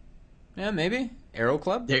 Yeah, maybe. Arrow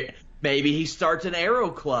Club? Maybe he starts an Arrow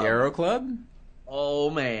Club. Arrow Club? Oh,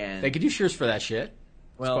 man. They could do shirts for that shit.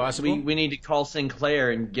 Well, we need to call Sinclair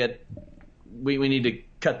and get... We need to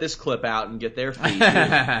cut this clip out and get their feed.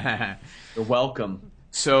 You're welcome.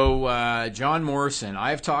 So, John Morrison,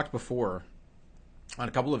 I've talked before on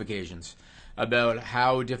a couple of occasions about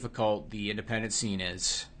how difficult the independent scene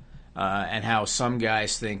is. And how some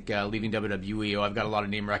guys think leaving WWE, I've got a lot of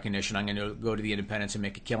name recognition, I'm going to go to the independents and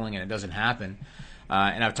make a killing, and it doesn't happen.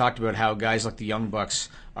 And I've talked about how guys like the Young Bucks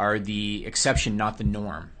are the exception, not the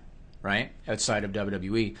norm, right, outside of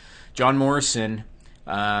WWE. John Morrison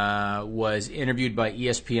was interviewed by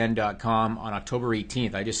ESPN.com on October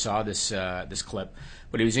 18th. I just saw this clip,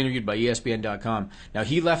 but he was interviewed by ESPN.com. Now,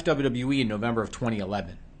 he left WWE in November of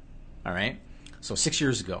 2011, all right? So 6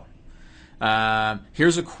 years ago.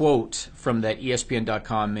 Here's a quote from that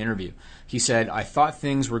ESPN.com interview. He said, "I thought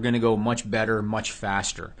things were going to go much better, much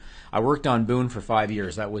faster. I worked on Boone for 5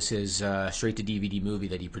 years. That was his straight-to-DVD movie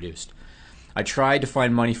that he produced. I tried to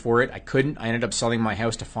find money for it. I couldn't. I ended up selling my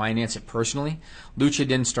house to finance it personally. Lucha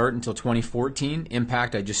didn't start until 2014.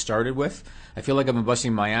 Impact I just started with. I feel like I've been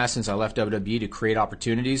busting my ass since I left WWE to create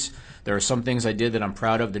opportunities. There are some things I did that I'm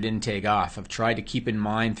proud of that didn't take off. I've tried to keep in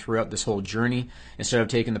mind throughout this whole journey, instead of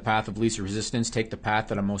taking the path of least resistance, take the path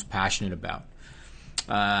that I'm most passionate about."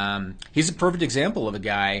 He's a perfect example of a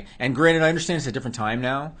guy, and granted, I understand it's a different time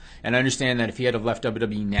now, and I understand that if he had have left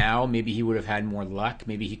WWE now, maybe he would have had more luck.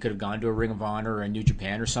 Maybe he could have gone to a Ring of Honor or a New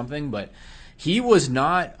Japan or something, but he was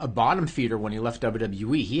not a bottom feeder when he left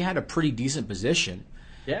WWE. He had a pretty decent position.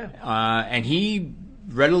 Yeah. And he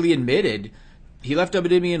readily admitted he left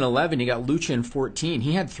WWE in 11, he got Lucha in 14.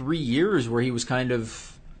 He had 3 years where he was kind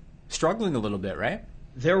of struggling a little bit, right?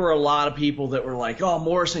 There were a lot of people that were like, "Oh,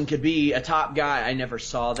 Morrison could be a top guy." I never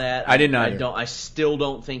saw that. I didn't either. I still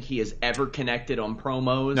don't think he has ever connected on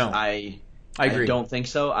promos. No, I agree. I don't think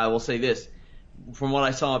so. I will say this: from what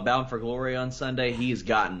I saw at Bound for Glory on Sunday, he has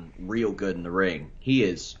gotten real good in the ring. He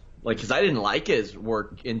is because I didn't like his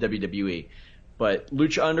work in WWE, but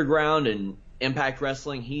Lucha Underground and Impact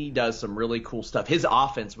Wrestling, he does some really cool stuff. His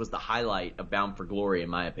offense was the highlight of Bound for Glory, in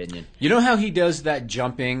my opinion. You know how he does that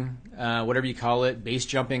jumping, whatever you call it, base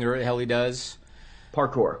jumping, or what the hell he does?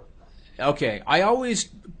 Parkour. Okay, I always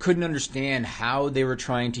couldn't understand how they were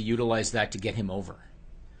trying to utilize that to get him over.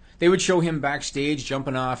 They would show him backstage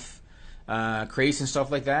jumping off crates and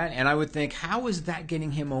stuff like that, and I would think, how is that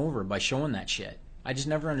getting him over by showing that shit? I just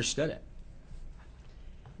never understood it.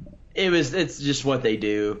 It's just what they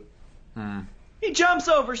do. He jumps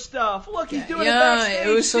over stuff. Look, he's doing it backstage.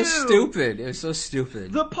 Yeah, it was so too. stupid. It was so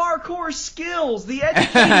stupid. The parkour skills, the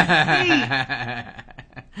educated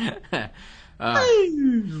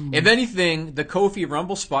feet. If anything, the Kofi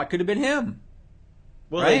Rumble spot could have been him.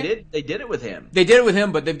 Well, right? They did it with him. They did it with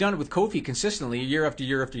him, but they've done it with Kofi consistently year after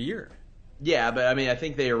year after year. Yeah, but I mean, I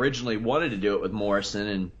think they originally wanted to do it with Morrison,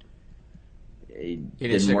 and he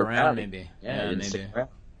didn't stick around. Maybe. Yeah, maybe. Stick around.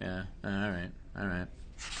 Yeah. All right.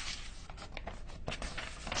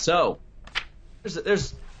 So,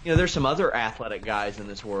 there's some other athletic guys in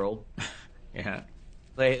this world. Yeah.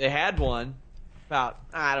 They had one about,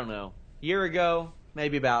 I don't know, a year ago,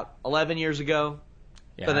 maybe about 11 years ago,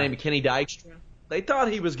 by the name of Kenny Dykstra. They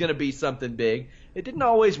thought he was going to be something big. It didn't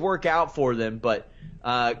always work out for them, but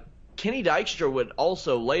Kenny Dykstra would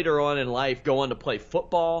also later on in life go on to play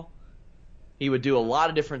football. He would do a lot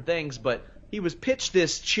of different things, but he was pitched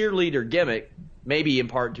this cheerleader gimmick, maybe in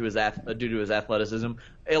part due to his athleticism.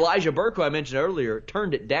 Elijah Burke, who I mentioned earlier,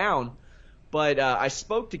 turned it down, but I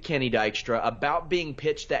spoke to Kenny Dykstra about being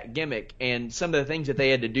pitched that gimmick and some of the things that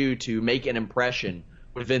they had to do to make an impression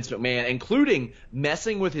with Vince McMahon, including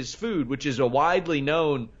messing with his food, which is a widely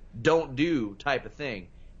known don't do type of thing.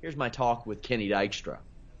 Here's my talk with Kenny Dykstra.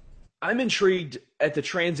 I'm intrigued at the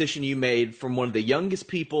transition you made from one of the youngest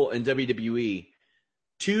people in WWE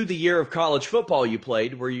to the year of college football you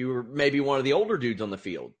played, where you were maybe one of the older dudes on the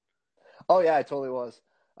field. Oh, yeah, I totally was.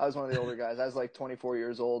 I was one of the older guys. I was like 24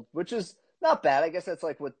 years old, which is not bad. I guess that's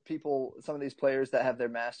like what some of these players that have their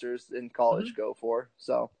masters in college go for.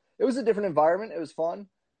 So it was a different environment. It was fun.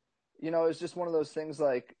 It was just one of those things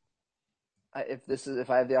like, if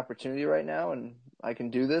I have the opportunity right now and I can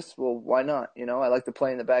do this, well, why not? I like to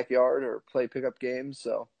play in the backyard or play pickup games.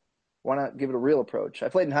 So why not give it a real approach? I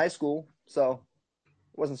played in high school, so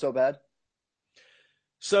it wasn't so bad.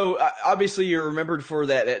 So obviously you're remembered for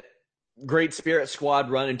that great Spirit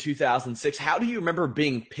Squad run in 2006. How do you remember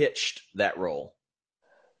being pitched that role?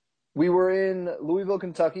 We were in Louisville,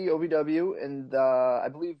 Kentucky, OVW, and I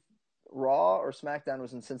believe Raw or SmackDown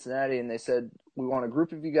was in Cincinnati, and they said, we want a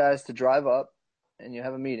group of you guys to drive up and you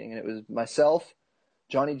have a meeting. And it was myself,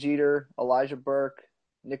 Johnny Jeter, Elijah Burke,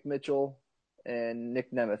 Nick Mitchell, and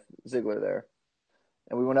Nick Nemeth, Ziegler there.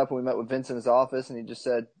 And we went up and we met with Vince in his office, and he just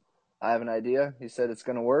said, I have an idea. He said, it's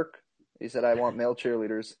going to work. He said, I want male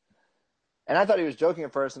cheerleaders. And I thought he was joking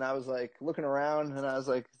at first, and I was like looking around, and I was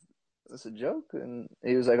like, is this a joke? And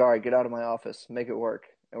he was like, all right, get out of my office, make it work.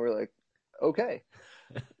 And we're like, okay.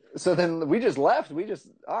 So then we just left.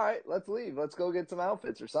 All right, let's leave. Let's go get some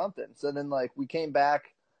outfits or something. So then we came back.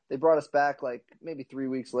 They brought us back maybe 3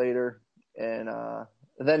 weeks later. And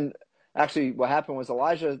then actually what happened was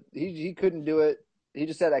Elijah, he couldn't do it. He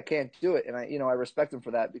just said, I can't do it. And I respect him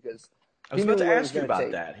for that because I was about to ask you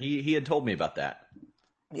about that. He had told me about that.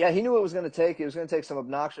 Yeah, he knew what it was going to take. It was going to take some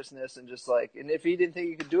obnoxiousness and and if he didn't think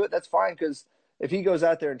he could do it, that's fine. Because if he goes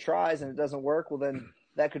out there and tries and it doesn't work, well, then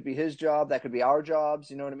that could be his job. That could be our jobs.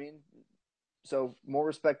 You know what I mean? So more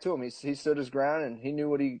respect to him. He stood his ground and he knew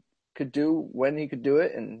what he could do when he could do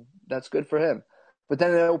it, and that's good for him. But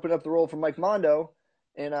then it opened up the role for Mike Mondo,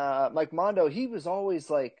 and Mike Mondo, he was always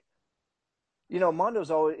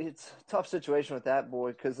Mondo's always, it's a tough situation with that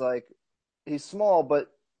boy because he's small, but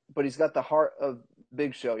he's got the heart of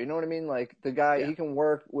Big Show. You know what I mean? The guy, He can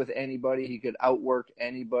work with anybody. He could outwork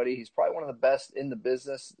anybody. He's probably one of the best in the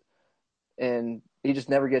business, and he just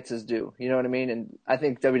never gets his due. You know what I mean? And I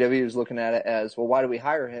think WWE was looking at it as, well, why do we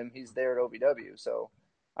hire him? He's there at OVW, so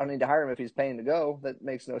I don't need to hire him if he's paying to go. That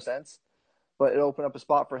makes no sense. But it opened up a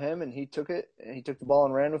spot for him, and he took it, and he took the ball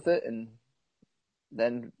and ran with it, and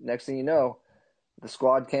then next thing you know, the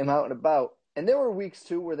squad came out and about. And there were weeks,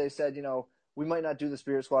 too, where they said, we might not do the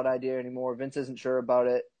Spirit Squad idea anymore. Vince isn't sure about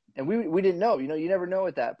it. And we didn't know. You never know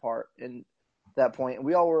at that point. And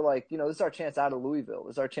we all were like, this is our chance out of Louisville.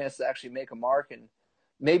 This is our chance to actually make a mark. And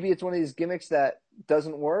maybe it's one of these gimmicks that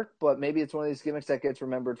doesn't work, but maybe it's one of these gimmicks that gets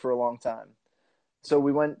remembered for a long time. So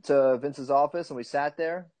we went to Vince's office and we sat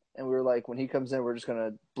there, and we were like, when he comes in, we're just going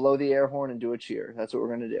to blow the air horn and do a cheer. That's what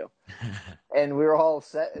we're going to do. And we were all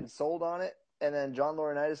set and sold on it. And then John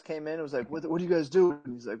Laurinaitis came in and was like, what do you guys do?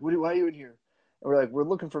 And he's like, why are you in here? And we're like, we're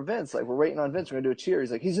looking for Vince. We're waiting on Vince. We're going to do a cheer.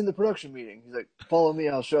 He's like, he's in the production meeting. He's like, follow me.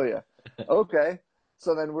 I'll show you. Okay.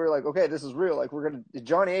 So then we're like, okay, this is real.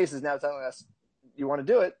 Johnny Ace is now telling us, you want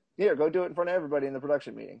to do it? Here, go do it in front of everybody in the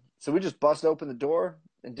production meeting. So we just bust open the door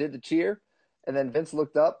and did the cheer. And then Vince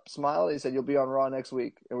looked up, smiled. He said, you'll be on Raw next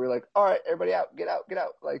week. And we're like, all right, everybody out, get out.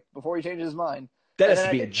 Before he changes his mind. That has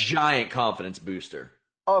to be a giant confidence booster.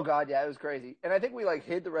 Oh, God, yeah, it was crazy. And I think we,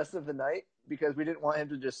 hid the rest of the night because we didn't want him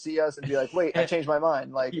to just see us and be like, wait, I changed my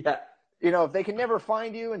mind. Yeah. If they can never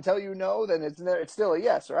find you and tell you no, then it's still a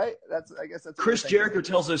yes, right? I guess that's Chris Jericho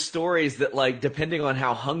tells those stories that, depending on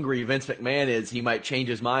how hungry Vince McMahon is, he might change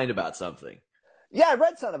his mind about something. Yeah, I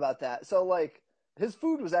read something about that. So, his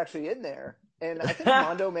food was actually in there. And I think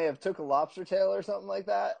Mondo may have took a lobster tail or something like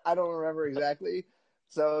that. I don't remember exactly.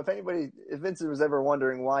 So if Vince was ever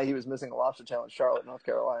wondering why he was missing a lobster tail in Charlotte, North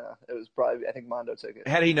Carolina, it was probably, I think Mondo took it.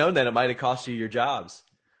 Had he known that, it might have cost you your jobs.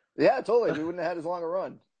 Yeah, totally. We wouldn't have had as long a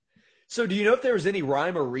run. So do you know if there was any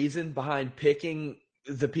rhyme or reason behind picking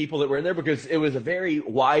the people that were in there? Because it was a very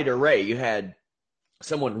wide array. You had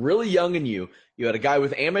someone really young in you. You had a guy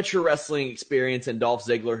with amateur wrestling experience in Dolph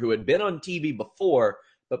Ziggler who had been on TV before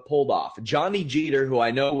but pulled off. Johnny Jeter, who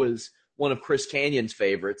I know was one of Chris Canyon's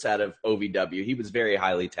favorites out of OVW. He was very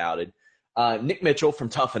highly touted. Nick Mitchell from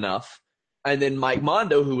Tough Enough. And then Mike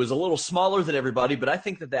Mondo, who was a little smaller than everybody, but I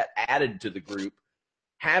think that added to the group.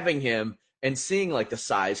 Having him and seeing the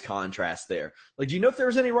size contrast there. Do you know if there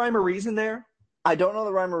was any rhyme or reason there? I don't know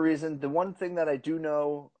the rhyme or reason. The one thing that I do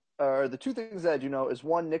know, or the two things that I do know, is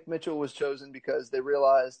one, Nick Mitchell was chosen because they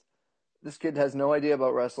realized this kid has no idea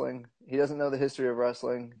about wrestling. He doesn't know the history of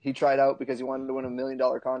wrestling. He tried out because he wanted to win $1 million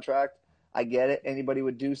contract. I get it. Anybody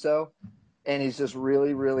would do so. And he's just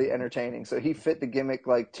really, really entertaining. So he fit the gimmick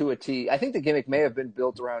to a T. I think the gimmick may have been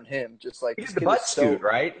built around him. Just he's the butt scoot,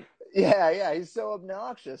 right? Yeah. He's so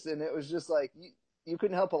obnoxious. And it was just you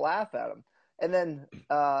couldn't help but laugh at him. And then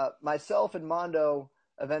myself and Mondo,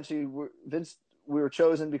 eventually Vince we were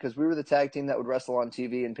chosen because we were the tag team that would wrestle on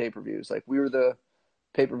TV and pay-per-views. Like, we were the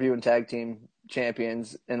pay-per-view and tag team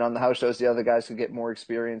champions, and on the house shows, the other guys could get more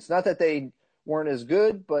experience. Not that they weren't as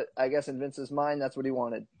good, but I guess in Vince's mind, that's what he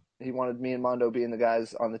wanted. He wanted me and Mondo being the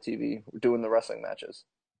guys on the TV doing the wrestling matches.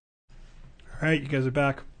 All right, you guys are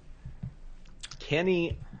back.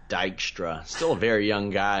 Kenny Dykstra, still a very young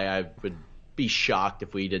guy. I would be shocked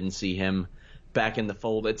if we didn't see him back in the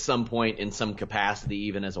fold at some point in some capacity,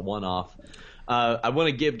 even as a one-off. I want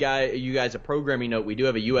to give you guys a programming note. We do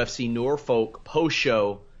have a UFC Norfolk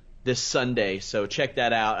post-show this Sunday, so check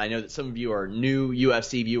that out. I know that some of you are new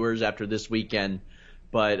UFC viewers after this weekend,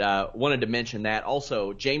 but wanted to mention that.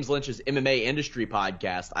 Also, James Lynch's MMA Industry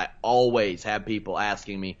Podcast. I always have people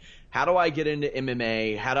asking me, how do I get into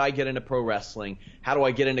MMA? How do I get into pro wrestling? How do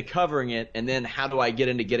I get into covering it? And then how do I get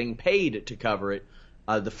into getting paid to cover it?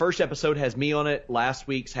 The first episode has me on it. Last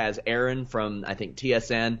week's has Aaron from, I think,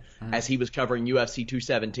 TSN, as he was covering UFC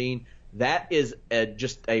 217. That is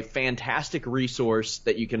just a fantastic resource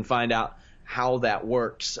that you can find out how that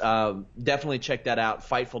works. Definitely check that out,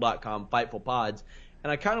 Fightful.com, Fightful Pods.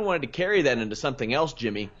 And I kind of wanted to carry that into something else,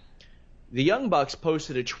 Jimmy. The Young Bucks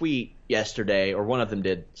posted a tweet yesterday, or one of them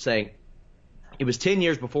did, saying it was 10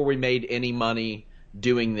 years before we made any money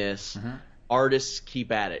doing this. Artists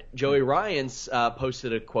keep at it. Joey Ryan's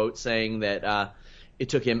posted a quote saying that it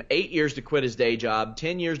took him 8 years to quit his day job,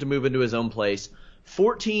 10 years to move into his own place,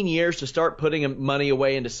 14 years to start putting money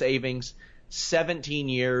away into savings, 17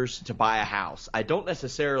 years to buy a house. I don't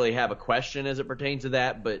necessarily have a question as it pertains to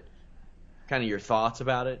that, but kind of your thoughts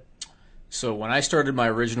about it. So when I started my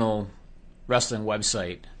original wrestling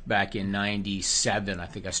website back in 97, I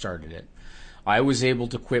think I started it, I was able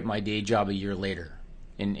to quit my day job a year later.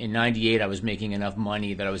 In 98, I was making enough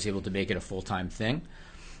money that I was able to make it a full-time thing.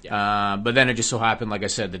 Yeah. But then it just so happened, like I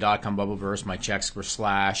said, the dot-com bubble burst, my checks were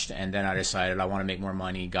slashed, and then I decided I want to make more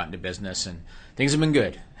money, got into business, and things have been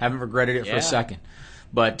good. Haven't regretted it for a second.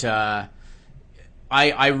 But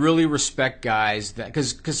I really respect guys that,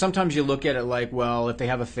 because sometimes you look at it like, well, if they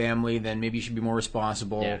have a family, then maybe you should be more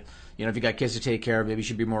responsible. Yeah. You know, if you got kids to take care of, maybe you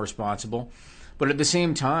should be more responsible. But at the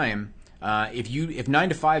same time, if 9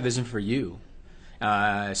 to 5 isn't for you,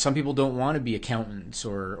 some people don't want to be accountants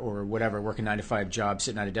or whatever, working 9 to 5 jobs,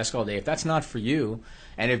 sitting at a desk all day. If that's not for you,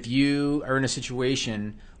 and if you are in a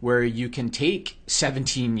situation where you can take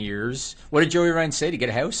 17 years, what did Joey Ryan say, to get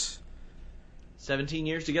a house? 17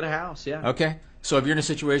 years to get a house, yeah. Okay. So if you're in a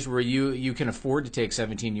situation where you can afford to take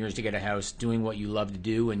 17 years to get a house, doing what you love to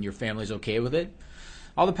do, and your family's okay with it,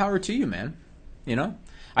 all the power to you, man. You know?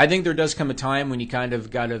 I think there does come a time when you kind of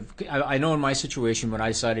got to... I know in my situation, when I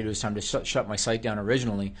decided it was time to shut my site down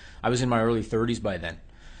originally, I was in my early 30s by then.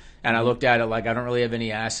 And I looked at it like, I don't really have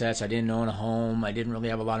any assets. I didn't own a home. I didn't really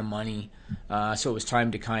have a lot of money. So it was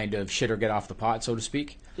time to kind of shit or get off the pot, so to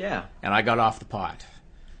speak. Yeah. And I got off the pot.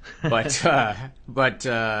 But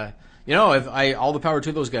you know, all the power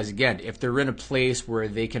to those guys. Again, if they're in a place where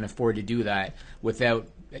they can afford to do that without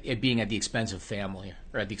it being at the expense of family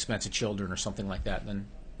or at the expense of children or something like that, then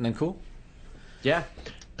cool. Yeah.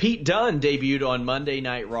 Pete Dunne debuted on Monday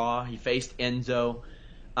Night Raw. He faced Enzo.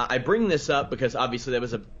 I bring this up because obviously that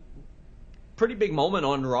was a pretty big moment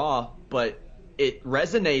on Raw, but it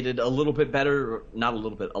resonated a little bit better, not a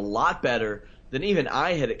little bit, a lot better than even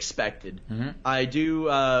I had expected. I do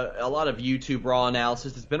a lot of YouTube Raw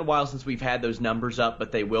analysis. It's been a while since we've had those numbers up,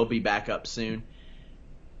 but they will be back up soon.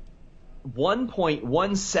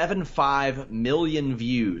 1.175 million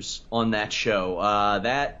views on that show.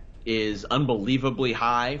 That is unbelievably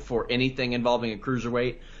high for anything involving a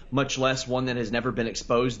cruiserweight, much less one that has never been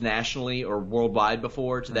exposed nationally or worldwide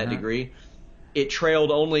before to that degree. It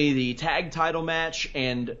trailed only the tag title match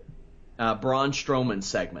and Braun Strowman's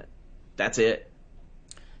segment. That's it.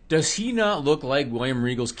 Does he not look like William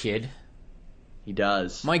Regal's kid? He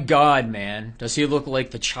does. My God, man. Does he look like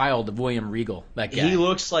the child of William Regal, that guy? He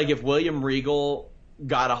looks like if William Regal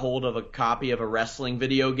got a hold of a copy of a wrestling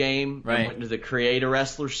video game and went to the Create a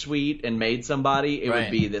Wrestler suite and made somebody, it would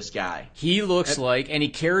be this guy. He looks like, and he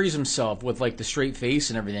carries himself with like the straight face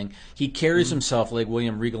and everything. He carries himself like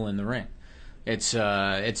William Regal in the ring. It's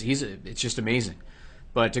just amazing.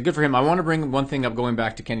 But good for him. I want to bring one thing up, going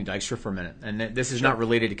back to Kenny Dykstra for a minute. And this is not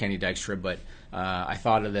related to Kenny Dykstra, but I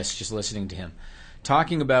thought of this just listening to him.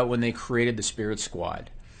 Talking about when they created the Spirit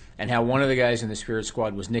Squad and how one of the guys in the Spirit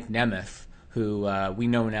Squad was Nick Nemeth, who we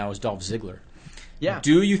know now as Dolph Ziggler. Yeah.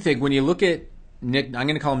 Do you think, when you look at Nick, I'm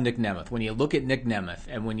going to call him Nick Nemeth, when you look at Nick Nemeth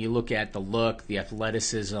and when you look at the look, the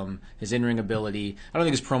athleticism, his in-ring ability, I don't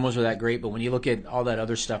think his promos are that great, but when you look at all that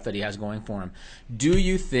other stuff that he has going for him, do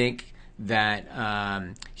you think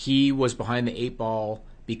that he was behind the 8 ball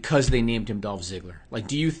because they named him Dolph Ziggler? Like,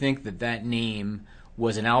 do you think that name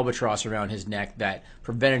was an albatross around his neck that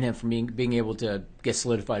prevented him from being able to get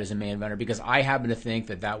solidified as a main eventer? Because I happen to think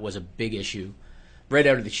that was a big issue right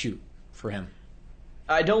out of the chute for him.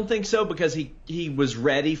 I don't think so, because he was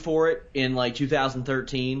ready for it in like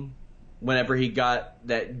 2013 whenever he got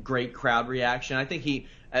that great crowd reaction. I think he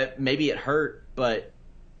maybe it hurt, but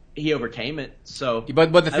he overcame it. So,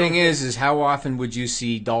 but the thing is how often would you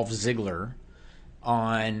see Dolph Ziggler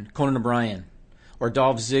on Conan O'Brien or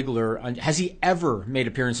Dolph Ziggler? Has he ever made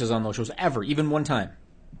appearances on those shows? Ever, even one time?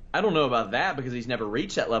 I don't know about that, because he's never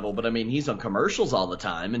reached that level. But I mean, he's on commercials all the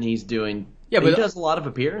time, and he's doing. Yeah, but he does a lot of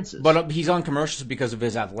appearances. But he's on commercials because of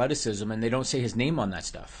his athleticism, and they don't say his name on that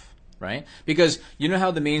stuff, right? Because you know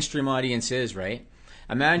how the mainstream audience is, right?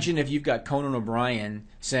 Imagine if you've got Conan O'Brien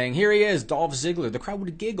saying, "Here he is, Dolph Ziggler." The crowd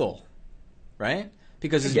would giggle, right?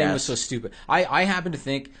 Because his name was so stupid. I happen to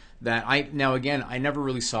think that I never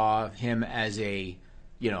really saw him as a,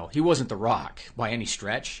 he wasn't The Rock by any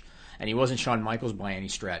stretch, and he wasn't Shawn Michaels by any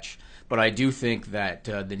stretch. But I do think that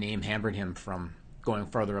the name hampered him from going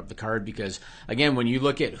farther up the card, because, again, when you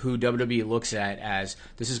look at who WWE looks at as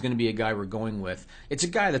this is going to be a guy we're going with, it's a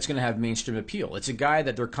guy that's going to have mainstream appeal. It's a guy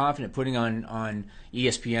that they're confident putting on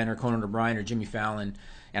ESPN or Conan O'Brien or Jimmy Fallon.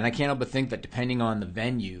 And I can't help but think that depending on the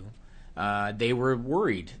venue, they were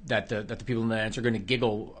worried that the people in the audience are going to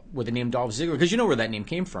giggle with the name Dolph Ziggler, because you know where that name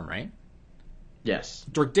came from, right? Yes.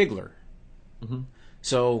 Dirk Diggler. Mm-hmm.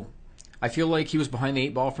 So I feel like he was behind the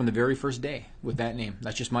 8 ball from the very first day with that name.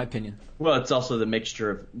 That's just my opinion. Well, it's also the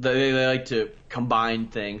mixture of they like to combine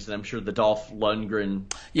things, and I'm sure the Dolph Lundgren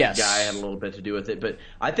guy had a little bit to do with it. But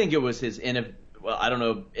I think it was his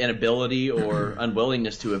inability or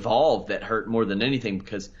unwillingness to evolve that hurt more than anything,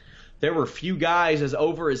 because there were few guys as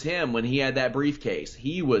over as him when he had that briefcase.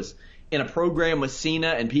 He was in a program with Cena,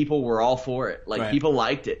 and people were all for it. People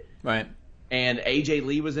liked it. Right. And AJ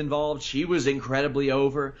Lee was involved. She was incredibly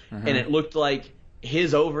over. Mm-hmm. And it looked like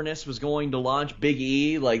his overness was going to launch Big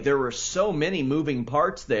E. Like, there were so many moving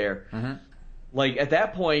parts there. Mm-hmm. Like, at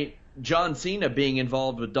that point, John Cena being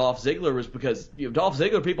involved with Dolph Ziggler was because Dolph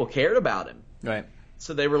Ziggler, people cared about him. Right.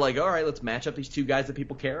 So they were like, all right, let's match up these two guys that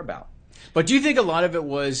people care about. But do you think a lot of it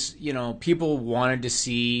was, people wanted to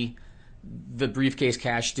see the briefcase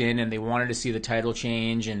cashed in, and they wanted to see the title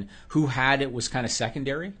change, and who had it was kind of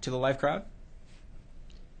secondary to the live crowd?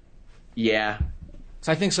 Yeah.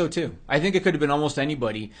 So I think so too. I think it could have been almost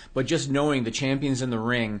anybody, but just knowing the champions in the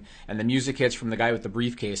ring and the music hits from the guy with the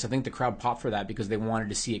briefcase, I think the crowd popped for that because they wanted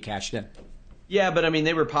to see it cashed in. Yeah, but I mean,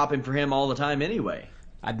 they were popping for him all the time anyway.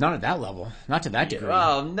 Not at that level. Not to that degree.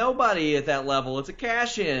 Well, nobody at that level. It's a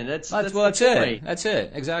cash in. That's it. That's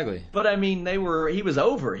it. Exactly. But I mean, he was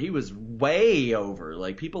over. He was way over.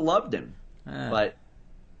 Like, people loved him. But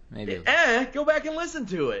maybe. Go back and listen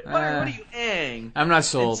to it. What are you I'm not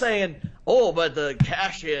sold. And saying, oh, but the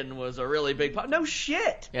cash in was a really big pop. No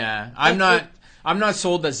shit. Yeah, I'm not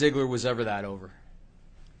sold that Ziggler was ever that over.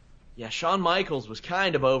 Yeah, Shawn Michaels was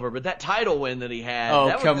kind of over, but that title win that he had,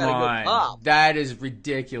 that was come kind of on, good pop. That is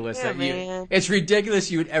ridiculous. Yeah, man. It's ridiculous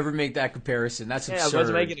you would ever make that comparison. That's absurd. I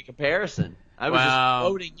wasn't making a comparison. I was just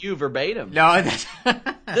quoting you verbatim. No, that's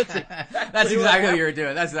exactly what you were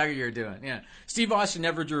doing. That's exactly what you were doing. Yeah, Steve Austin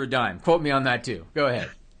never drew a dime. Quote me on that too. Go ahead.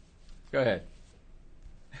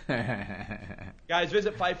 Guys,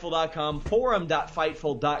 visit Fightful.com,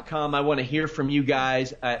 forum.fightful.com. I want to hear from you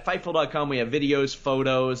guys. At Fightful.com, we have videos,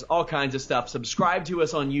 photos, all kinds of stuff. Subscribe to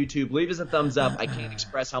us on YouTube. Leave us a thumbs up. I can't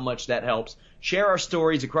express how much that helps. Share our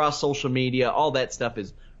stories across social media. All that stuff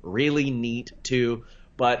is really neat, too.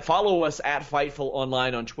 But follow us at Fightful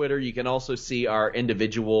Online on Twitter. You can also see our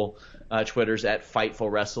individual Twitters at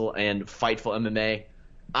Fightful Wrestle and Fightful MMA.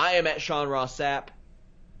 I am at Sean Ross Sapp.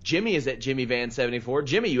 Jimmy is at Jimmy Van 74.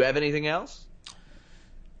 Jimmy, you have anything else?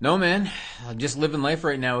 No, man. I'm just living life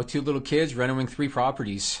right now with 2 little kids, renovating 3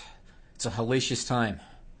 properties. It's a hellacious time.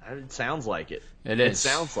 It sounds like it. It is. It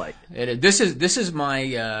sounds like it. It is. This is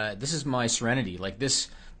my serenity. Like this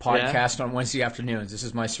podcast on Wednesday afternoons. This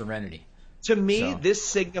is my serenity. To me, this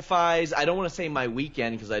signifies. I don't want to say my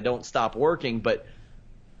weekend because I don't stop working, but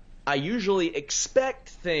I usually expect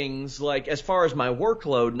things like as far as my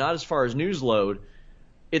workload, not as far as news load.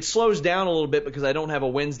 It slows down a little bit because I don't have a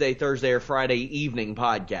Wednesday, Thursday, or Friday evening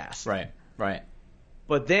podcast. Right.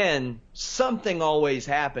 But then something always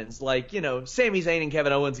happens. Like, Sami Zayn and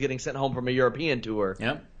Kevin Owens getting sent home from a European tour.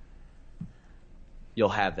 Yep. You'll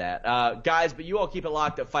have that. Guys, but you all keep it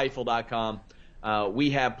locked at Fightful.com.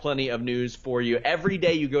 We have plenty of news for you. Every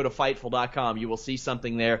day you go to Fightful.com, you will see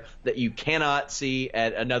something there that you cannot see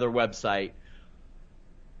at another website.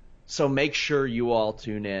 So make sure you all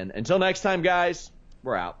tune in. Until next time, guys.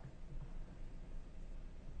 We're out.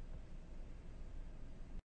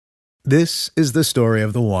 This is the story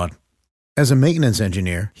of the one. As a maintenance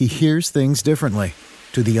engineer, he hears things differently.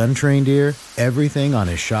 To the untrained ear, everything on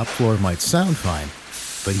his shop floor might sound fine,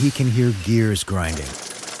 but he can hear gears grinding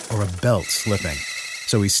or a belt slipping.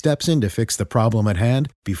 So he steps in to fix the problem at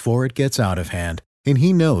hand before it gets out of hand. And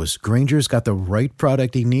he knows Grainger's got the right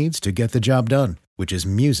product he needs to get the job done, which is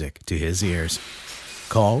music to his ears.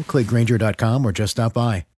 Call, click Grainger.com, or just stop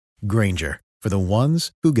by. Grainger, for the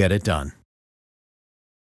ones who get it done.